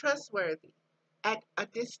who are trustworthy at a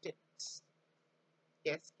distance.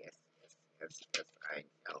 Yes, yes, yes, yes, yes, I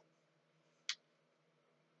know.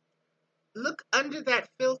 Look under that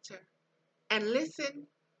filter and listen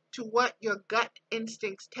to what your gut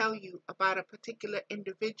instincts tell you about a particular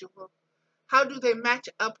individual. How do they match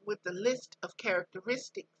up with the list of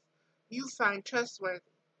characteristics you find trustworthy?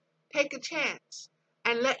 Take a chance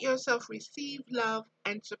and let yourself receive love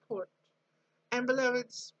and support. And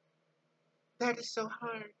beloveds, that is so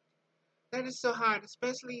hard. That is so hard,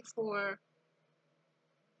 especially for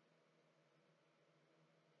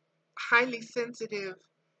highly sensitive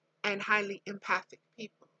and highly empathic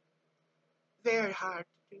people. Very hard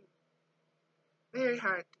to do. Very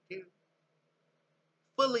hard to do.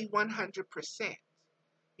 Fully 100%.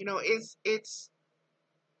 You know, it's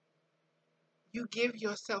you give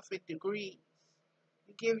yourself in degrees.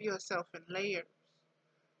 You give yourself in layers.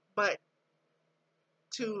 But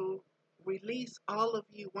to release all of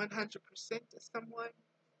you 100% to someone,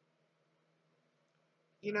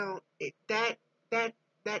 you know, that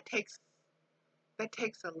that takes that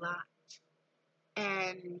takes a lot.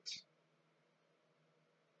 And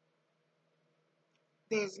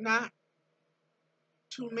there's not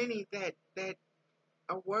too many that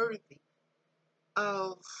are worthy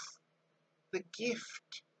of the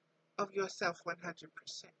gift of yourself 100%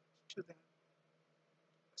 to them.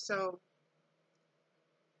 So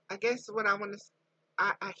I guess what I want to,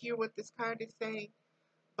 I hear what this card is saying,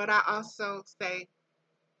 but I also say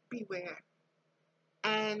beware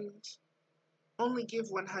and only give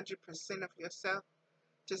 100% of yourself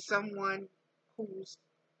to someone who's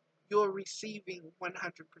you're receiving 100%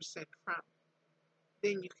 from.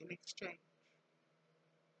 Then you can exchange.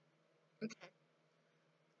 Okay.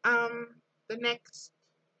 The next.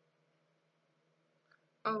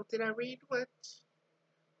 Oh, did I read what?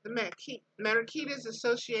 The Merakita is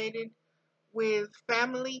associated with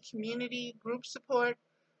family, community, group support,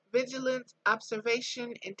 vigilance,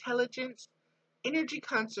 observation, intelligence, energy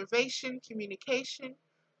conservation, communication,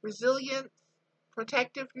 resilience,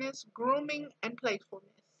 protectiveness, grooming, and playfulness.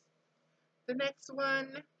 The next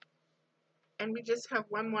one, and we just have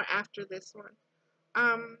one more after this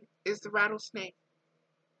one, is the rattlesnake.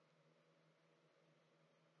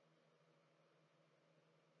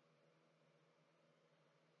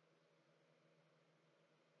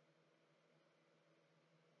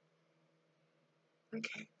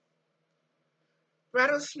 Okay.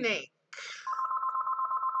 Rattlesnake.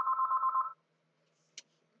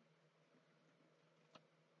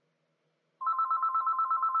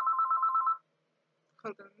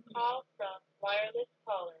 Hold on. Call from wireless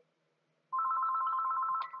caller.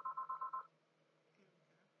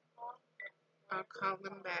 I'll call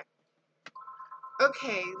them back.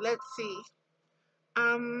 Okay, let's see.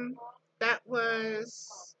 That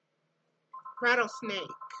was rattlesnake,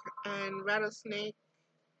 and rattlesnake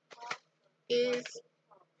is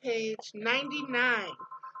page 99,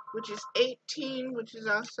 which is 18, which is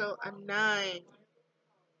also a 9.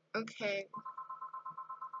 Okay,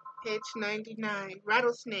 page 99,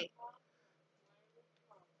 rattlesnake.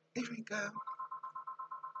 There we go.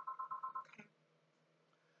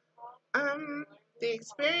 Okay. The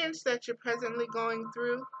experience that you're presently going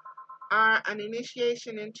through are an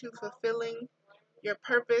initiation into fulfilling your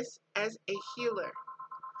purpose as a healer.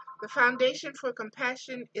 The foundation for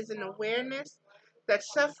compassion is an awareness that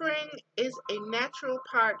suffering is a natural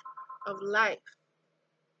part of life.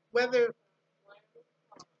 Whether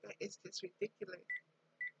is this ridiculous?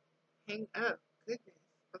 Hang up. Goodness.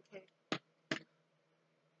 Okay.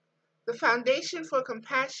 The foundation for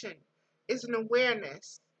compassion is an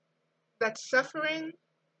awareness that suffering.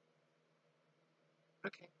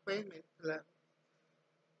 Okay, wait a minute, love.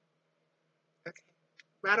 Okay.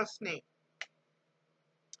 Rattlesnake.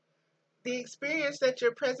 The experience that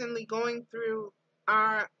you're presently going through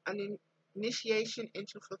are an initiation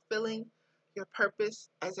into fulfilling your purpose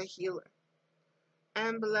as a healer.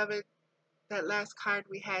 And beloved, that last card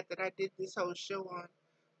we had that I did this whole show on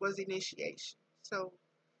was initiation. So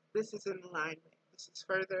this is in alignment. This is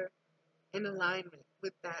further in alignment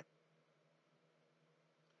with that.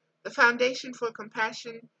 The foundation for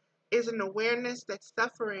compassion is an awareness that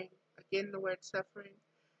suffering, again the word suffering,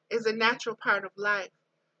 is a natural part of life,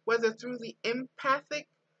 whether through the empathic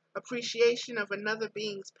appreciation of another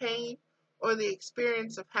being's pain or the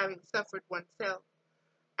experience of having suffered oneself,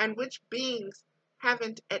 and which beings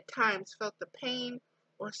haven't at times felt the pain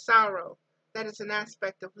or sorrow that is an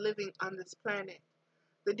aspect of living on this planet.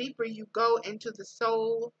 The deeper you go into the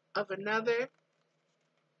soul of another,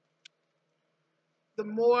 the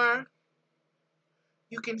more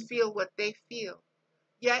you can feel what they feel,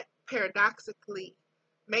 yet paradoxically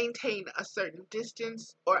maintain a certain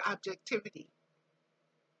distance or objectivity.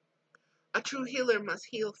 A true healer must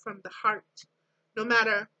heal from the heart, no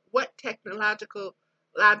matter what technological,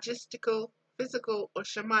 logistical, physical, or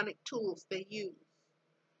shamanic tools they use.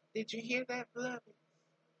 Did you hear that, beloved?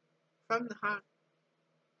 From the heart.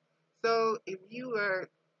 So if you are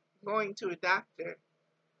going to a doctor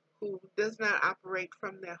who does not operate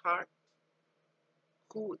from their heart,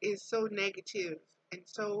 who is so negative and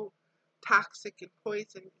so toxic and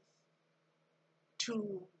poisonous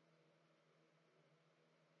to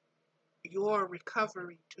your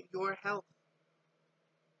recovery, to your health,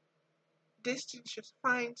 distance, just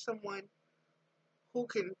find someone who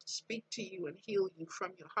can speak to you and heal you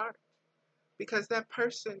from your heart. Because that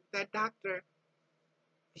person, that doctor,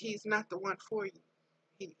 he's not the one for you.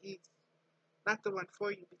 He's not the one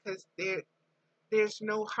for you because there's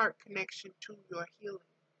no heart connection to your healing.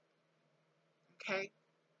 Okay?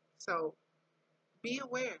 So be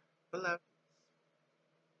aware, beloved.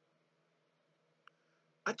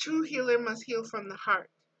 A true healer must heal from the heart.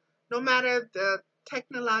 No matter the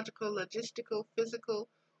technological, logistical, physical,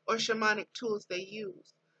 or shamanic tools they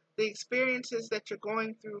use, the experiences that you're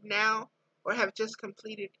going through now or have just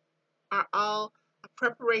completed are all a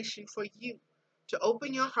preparation for you to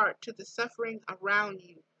open your heart to the suffering around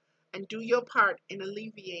you and do your part in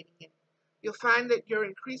alleviating it. You'll find that you're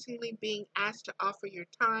increasingly being asked to offer your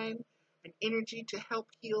time and energy to help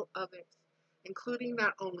heal others, including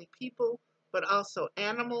not only people, but also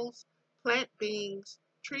animals, plant beings,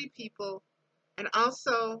 tree people, and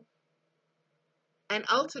also and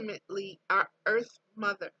ultimately our Earth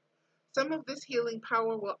Mother. Some of this healing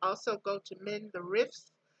power will also go to mend the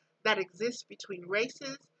rifts that exist between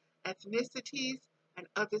races, ethnicities, and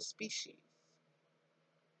other species.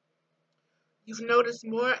 You've noticed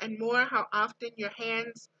more and more how often your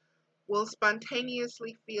hands will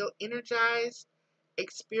spontaneously feel energized,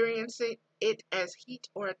 experiencing it as heat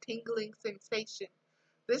or a tingling sensation.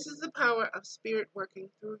 This is the power of spirit working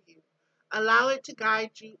through you. Allow it to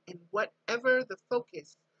guide you in whatever the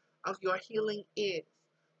focus of your healing is,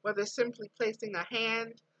 whether simply placing a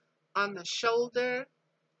hand on the shoulder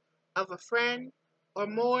of a friend or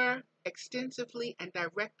more extensively and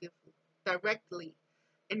directly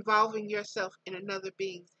involving yourself in another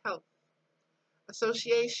being's health.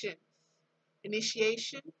 Associations,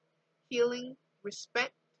 initiation, healing,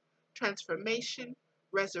 respect, transformation,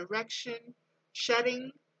 resurrection,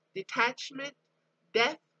 shedding, detachment,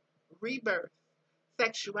 death, rebirth,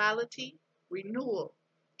 sexuality, renewal,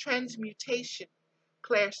 transmutation,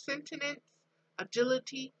 clairsentience,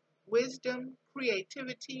 agility, wisdom,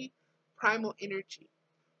 creativity, primal energy.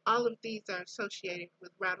 All of these are associated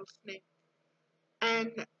with rattlesnake.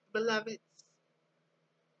 And beloveds,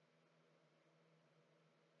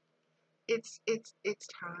 it's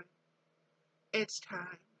time. It's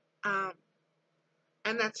time. Um,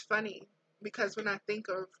 and that's funny because when I think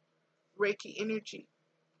of Reiki energy,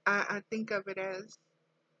 I think of it as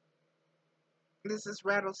this is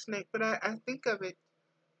rattlesnake, but I think of it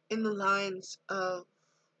in the lines of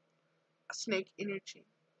snake energy,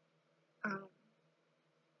 um,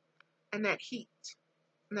 and that heat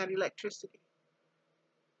and that electricity.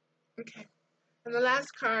 Okay. And the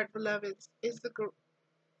last card, beloveds, is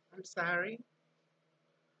I'm sorry.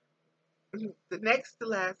 The next to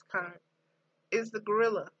last card is the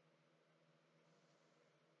gorilla.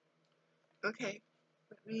 Okay,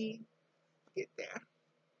 let me get there.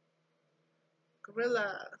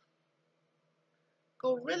 Gorilla.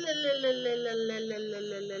 Gorilla.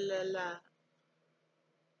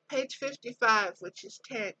 Page 55, which is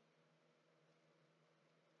 10. Okay.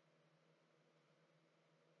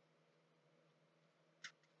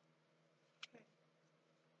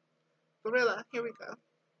 Gorilla, here we go.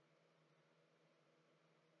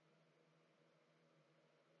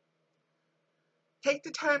 Take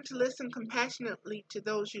the time to listen compassionately to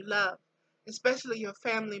those you love, especially your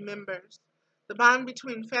family members. The bond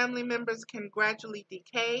between family members can gradually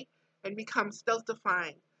decay and become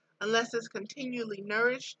stultifying unless it's continually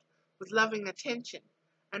nourished with loving attention.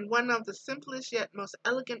 And one of the simplest yet most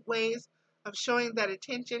elegant ways of showing that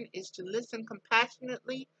attention is to listen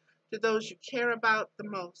compassionately to those you care about the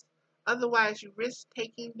most. Otherwise, you risk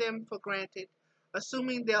taking them for granted,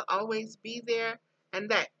 assuming they'll always be there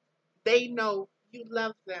and that they know you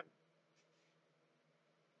love them.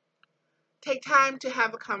 Take time to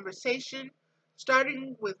have a conversation,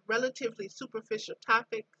 starting with relatively superficial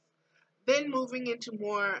topics, then moving into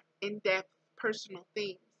more in-depth personal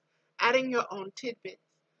themes, adding your own tidbits,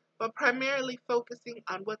 but primarily focusing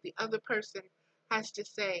on what the other person has to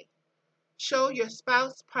say. Show your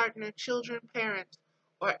spouse, partner, children, parents,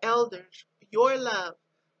 or elders your love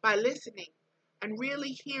by listening and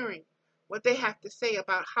really hearing what they have to say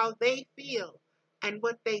about how they feel and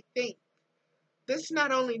what they think. This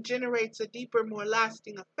not only generates a deeper, more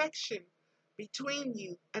lasting affection between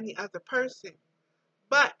you and the other person,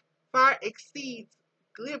 but far exceeds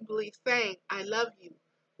glibly saying, I love you,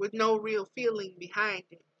 with no real feeling behind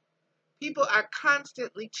it. People are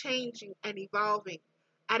constantly changing and evolving,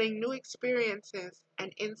 adding new experiences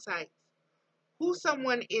and insights. Who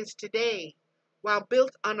someone is today, while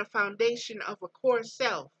built on a foundation of a core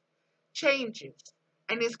self, changes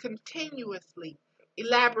and is continuously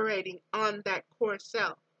elaborating on that core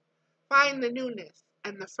self. Find the newness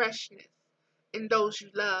and the freshness in those you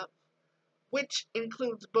love, which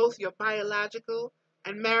includes both your biological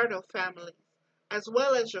and marital families, as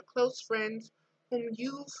well as your close friends whom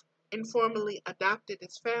you've informally adopted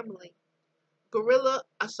as family. Guerrilla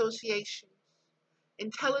associations,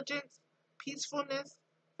 intelligence, peacefulness,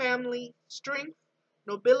 family, strength,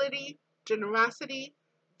 nobility, generosity,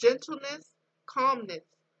 gentleness, calmness,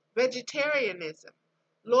 vegetarianism,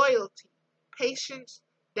 loyalty, patience,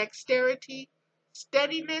 dexterity,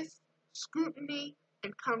 steadiness, scrutiny,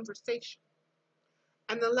 and conversation.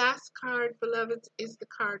 And the last card, beloveds, is the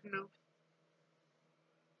cardinal.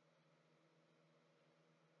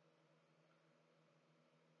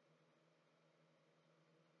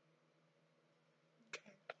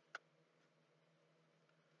 Okay.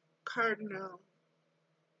 Cardinal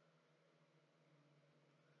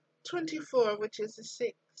 24, which is a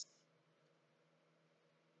 6.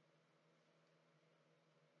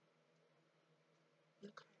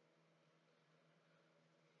 Okay.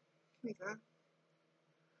 Here we go.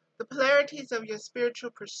 The polarities of your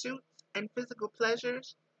spiritual pursuits and physical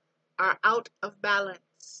pleasures are out of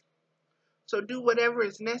balance. So do whatever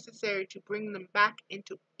is necessary to bring them back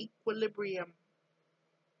into equilibrium.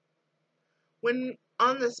 When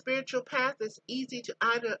on the spiritual path, it's easy to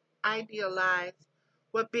idealize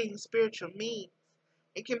what being spiritual means.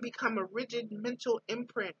 It can become a rigid mental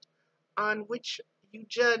imprint on which you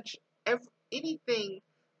judge anything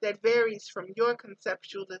that varies from your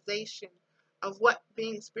conceptualization of what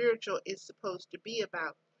being spiritual is supposed to be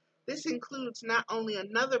about. This includes not only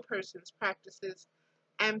another person's practices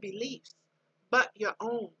and beliefs, but your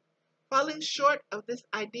own. Falling short of this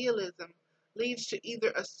idealism leads to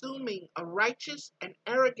either assuming a righteous and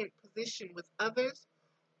arrogant position with others,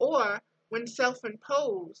 or, when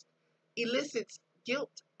self-imposed, elicits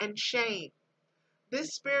guilt and shame.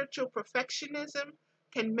 This spiritual perfectionism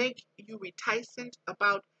can make you reticent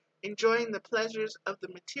about enjoying the pleasures of the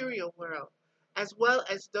material world, as well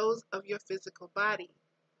as those of your physical body.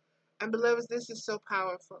 And beloveds, this is so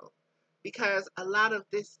powerful because a lot of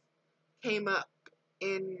this came up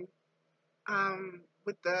in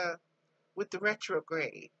with the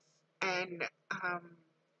retrogrades and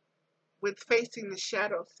with facing the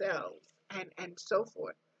shadow selves and so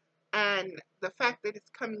forth. And the fact that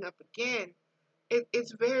it's coming up again,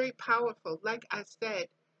 it's very powerful. Like I said,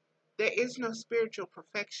 there is no spiritual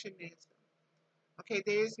perfectionism. Okay,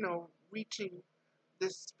 there is no reaching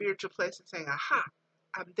this spiritual place and saying, aha,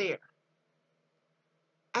 I'm there.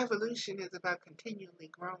 Evolution is about continually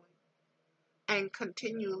growing and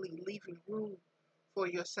continually leaving room for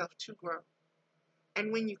yourself to grow.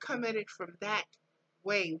 And when you come at it from that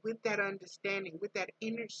way, with that understanding, with that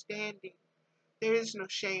understanding, there is no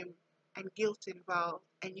shame and guilt involved,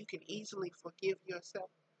 and you can easily forgive yourself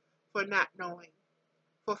for not knowing,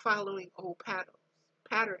 for following old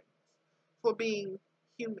patterns, for being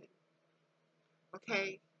human.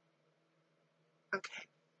 Okay? Okay.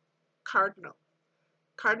 Cardinal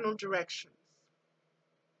directions.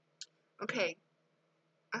 Okay.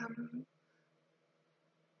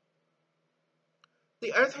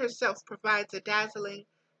 The earth herself provides a dazzling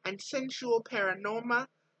and sensual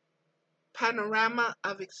panorama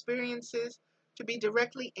of experiences to be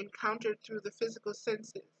directly encountered through the physical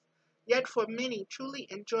senses. Yet for many, truly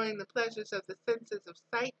enjoying the pleasures of the senses of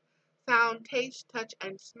sight, sound, taste, touch,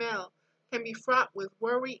 and smell can be fraught with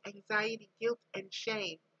worry, anxiety, guilt, and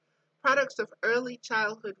shame, products of early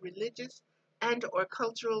childhood religious and or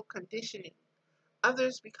cultural conditioning.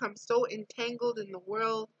 Others become so entangled in the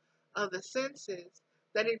world of the senses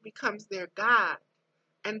that it becomes their God,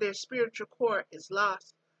 and their spiritual core is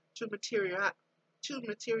lost to materiality.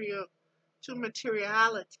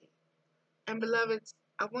 And beloveds,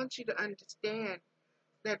 I want you to understand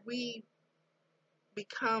that we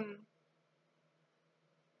become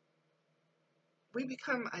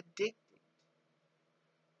addicted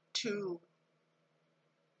to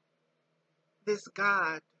this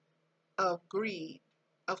God of greed,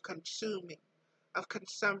 of consuming, of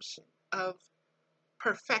consumption, of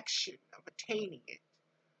perfection, of attaining it,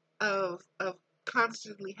 of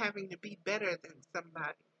constantly having to be better than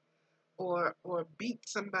somebody, or beat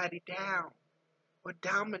somebody down, or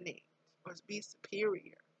dominate, or be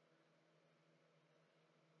superior.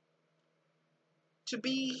 To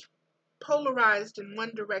be polarized in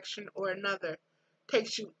one direction or another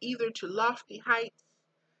takes you either to lofty heights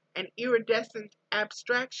and iridescent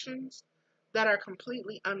abstractions that are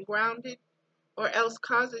completely ungrounded, or else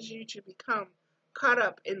causes you to become caught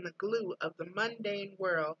up in the glue of the mundane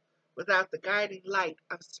world without the guiding light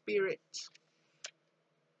of spirit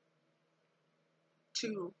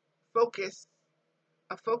to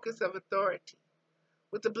a focus of authority.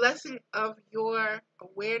 With the blessing of your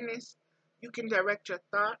awareness, you can direct your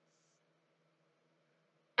thoughts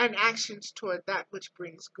and actions toward that which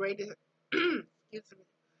brings greater excuse me.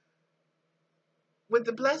 With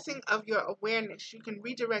the blessing of your awareness, you can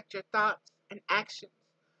redirect your thoughts and actions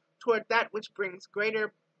toward that which brings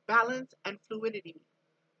greater balance and fluidity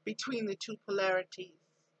between the two polarities,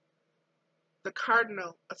 the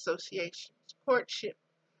cardinal associations: courtship,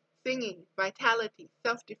 singing, vitality,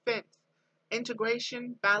 self-defense,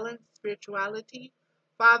 integration, balance, spirituality,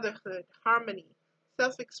 fatherhood, harmony,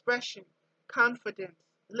 self-expression, confidence,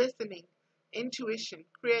 listening, intuition,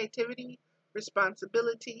 creativity,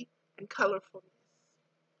 responsibility, and colorfulness.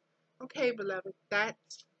 Okay, beloved, that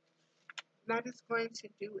is going to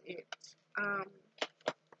do it.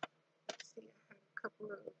 Let's see, I have a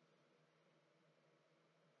couple of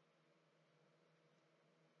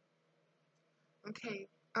okay.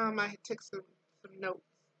 I took some notes,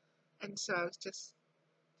 and so I was just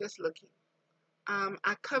looking.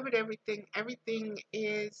 I covered everything. Everything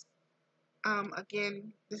is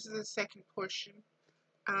Again, this is the second portion.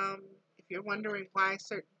 If you're wondering why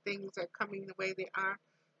certain things are coming the way they are,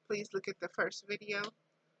 please look at the first video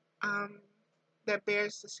that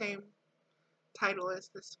bears the same title as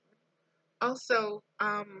this one. Also,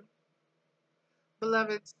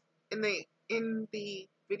 beloveds, in the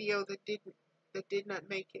video that did not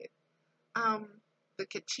make it, the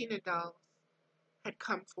Kachina dolls had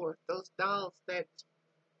come forth. Those dolls that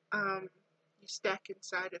you stack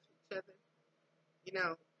inside of each other. You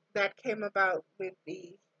know, that came about with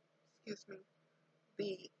the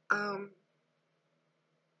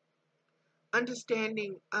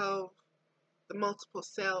understanding of the multiple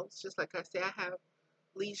cells. Just like I say, I have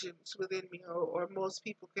lesions within me, or most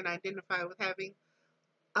people can identify with having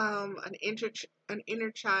an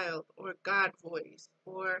inner child, or God voice,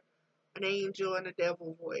 or an angel and a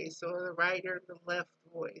devil voice, or the right or the left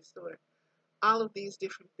voice, or all of these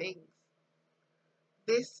different things.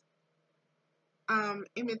 This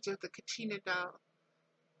image of the Kachina doll,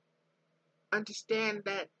 understand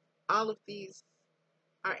that all of these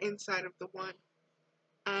are inside of the one.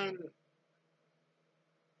 And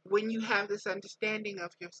when you have this understanding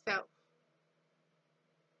of yourself,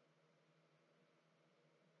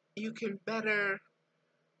 you can better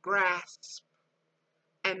grasp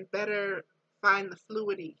and better find the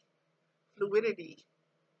fluidity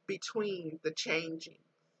between the changing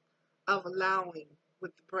of allowing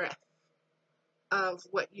with the breath of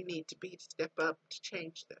what you need to be to step up, to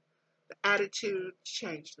change the attitude, to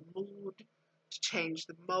change the mood, to change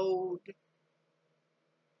the mode,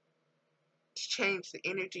 to change the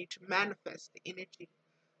energy, to manifest the energy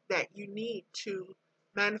that you need, to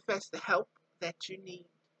manifest the help that you need.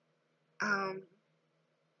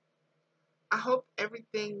 I hope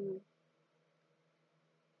everything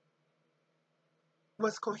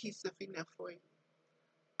was cohesive enough for you.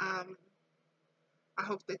 I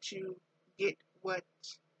hope that you get what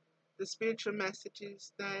the spiritual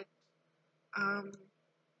messages that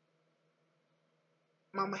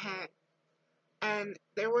Mama had. And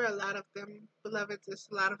there were a lot of them, beloveds. It's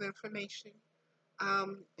a lot of information.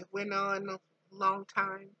 It went on a long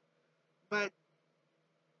time, but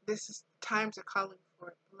this is times are calling for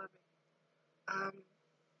it, beloved.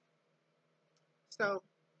 So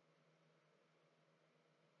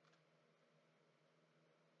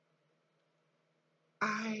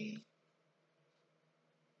I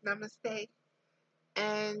namaste,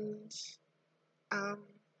 and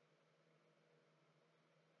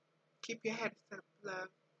keep your heads up, love,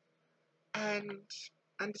 and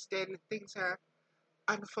understand that things are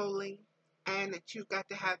unfolding, and that you've got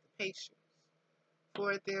to have the patience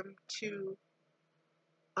for them to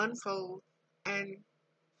unfold and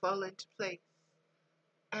fall into place.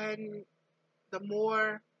 And the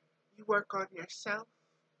more you work on yourself,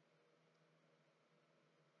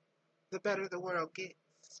 the better the world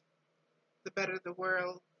gets, the better the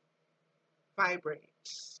world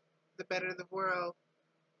vibrates, the better the world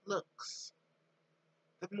looks,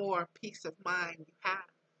 the more peace of mind you have,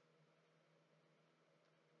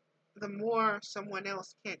 the more someone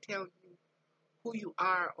else can't tell you who you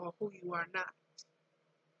are or who you are not.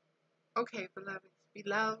 Okay, beloveds, be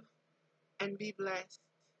loved and be blessed,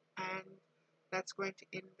 and that's going to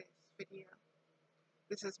end this video.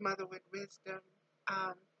 This is Mother with Wisdom.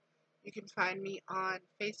 You can find me on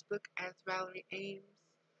Facebook as Valerie AMES.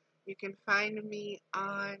 You can find me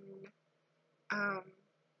on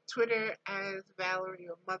Twitter as Valerie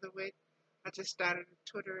or Motherwit. I just started a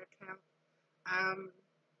Twitter account.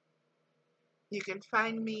 You can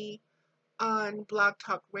find me on Blog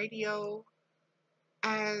Talk Radio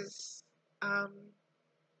as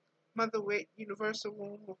Motherwit, Universal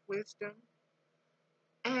Womb of Wisdom.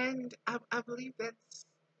 And I believe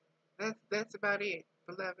that's about it,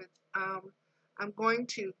 beloveds. I'm going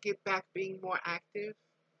to get back being more active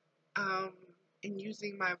in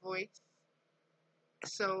using my voice.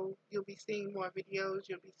 So you'll be seeing more videos,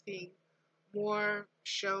 you'll be seeing more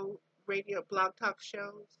radio, blog talk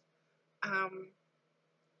shows.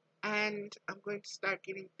 And I'm going to start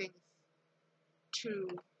getting things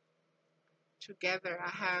together. I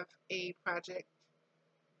have a project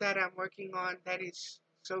that I'm working on that is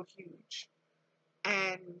so huge,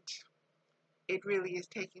 and it really is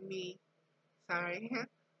taking me,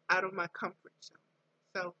 out of my comfort zone.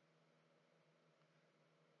 So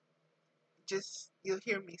you'll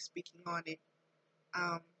hear me speaking on it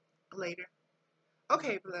later.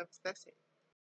 Okay, beloveds, that's it.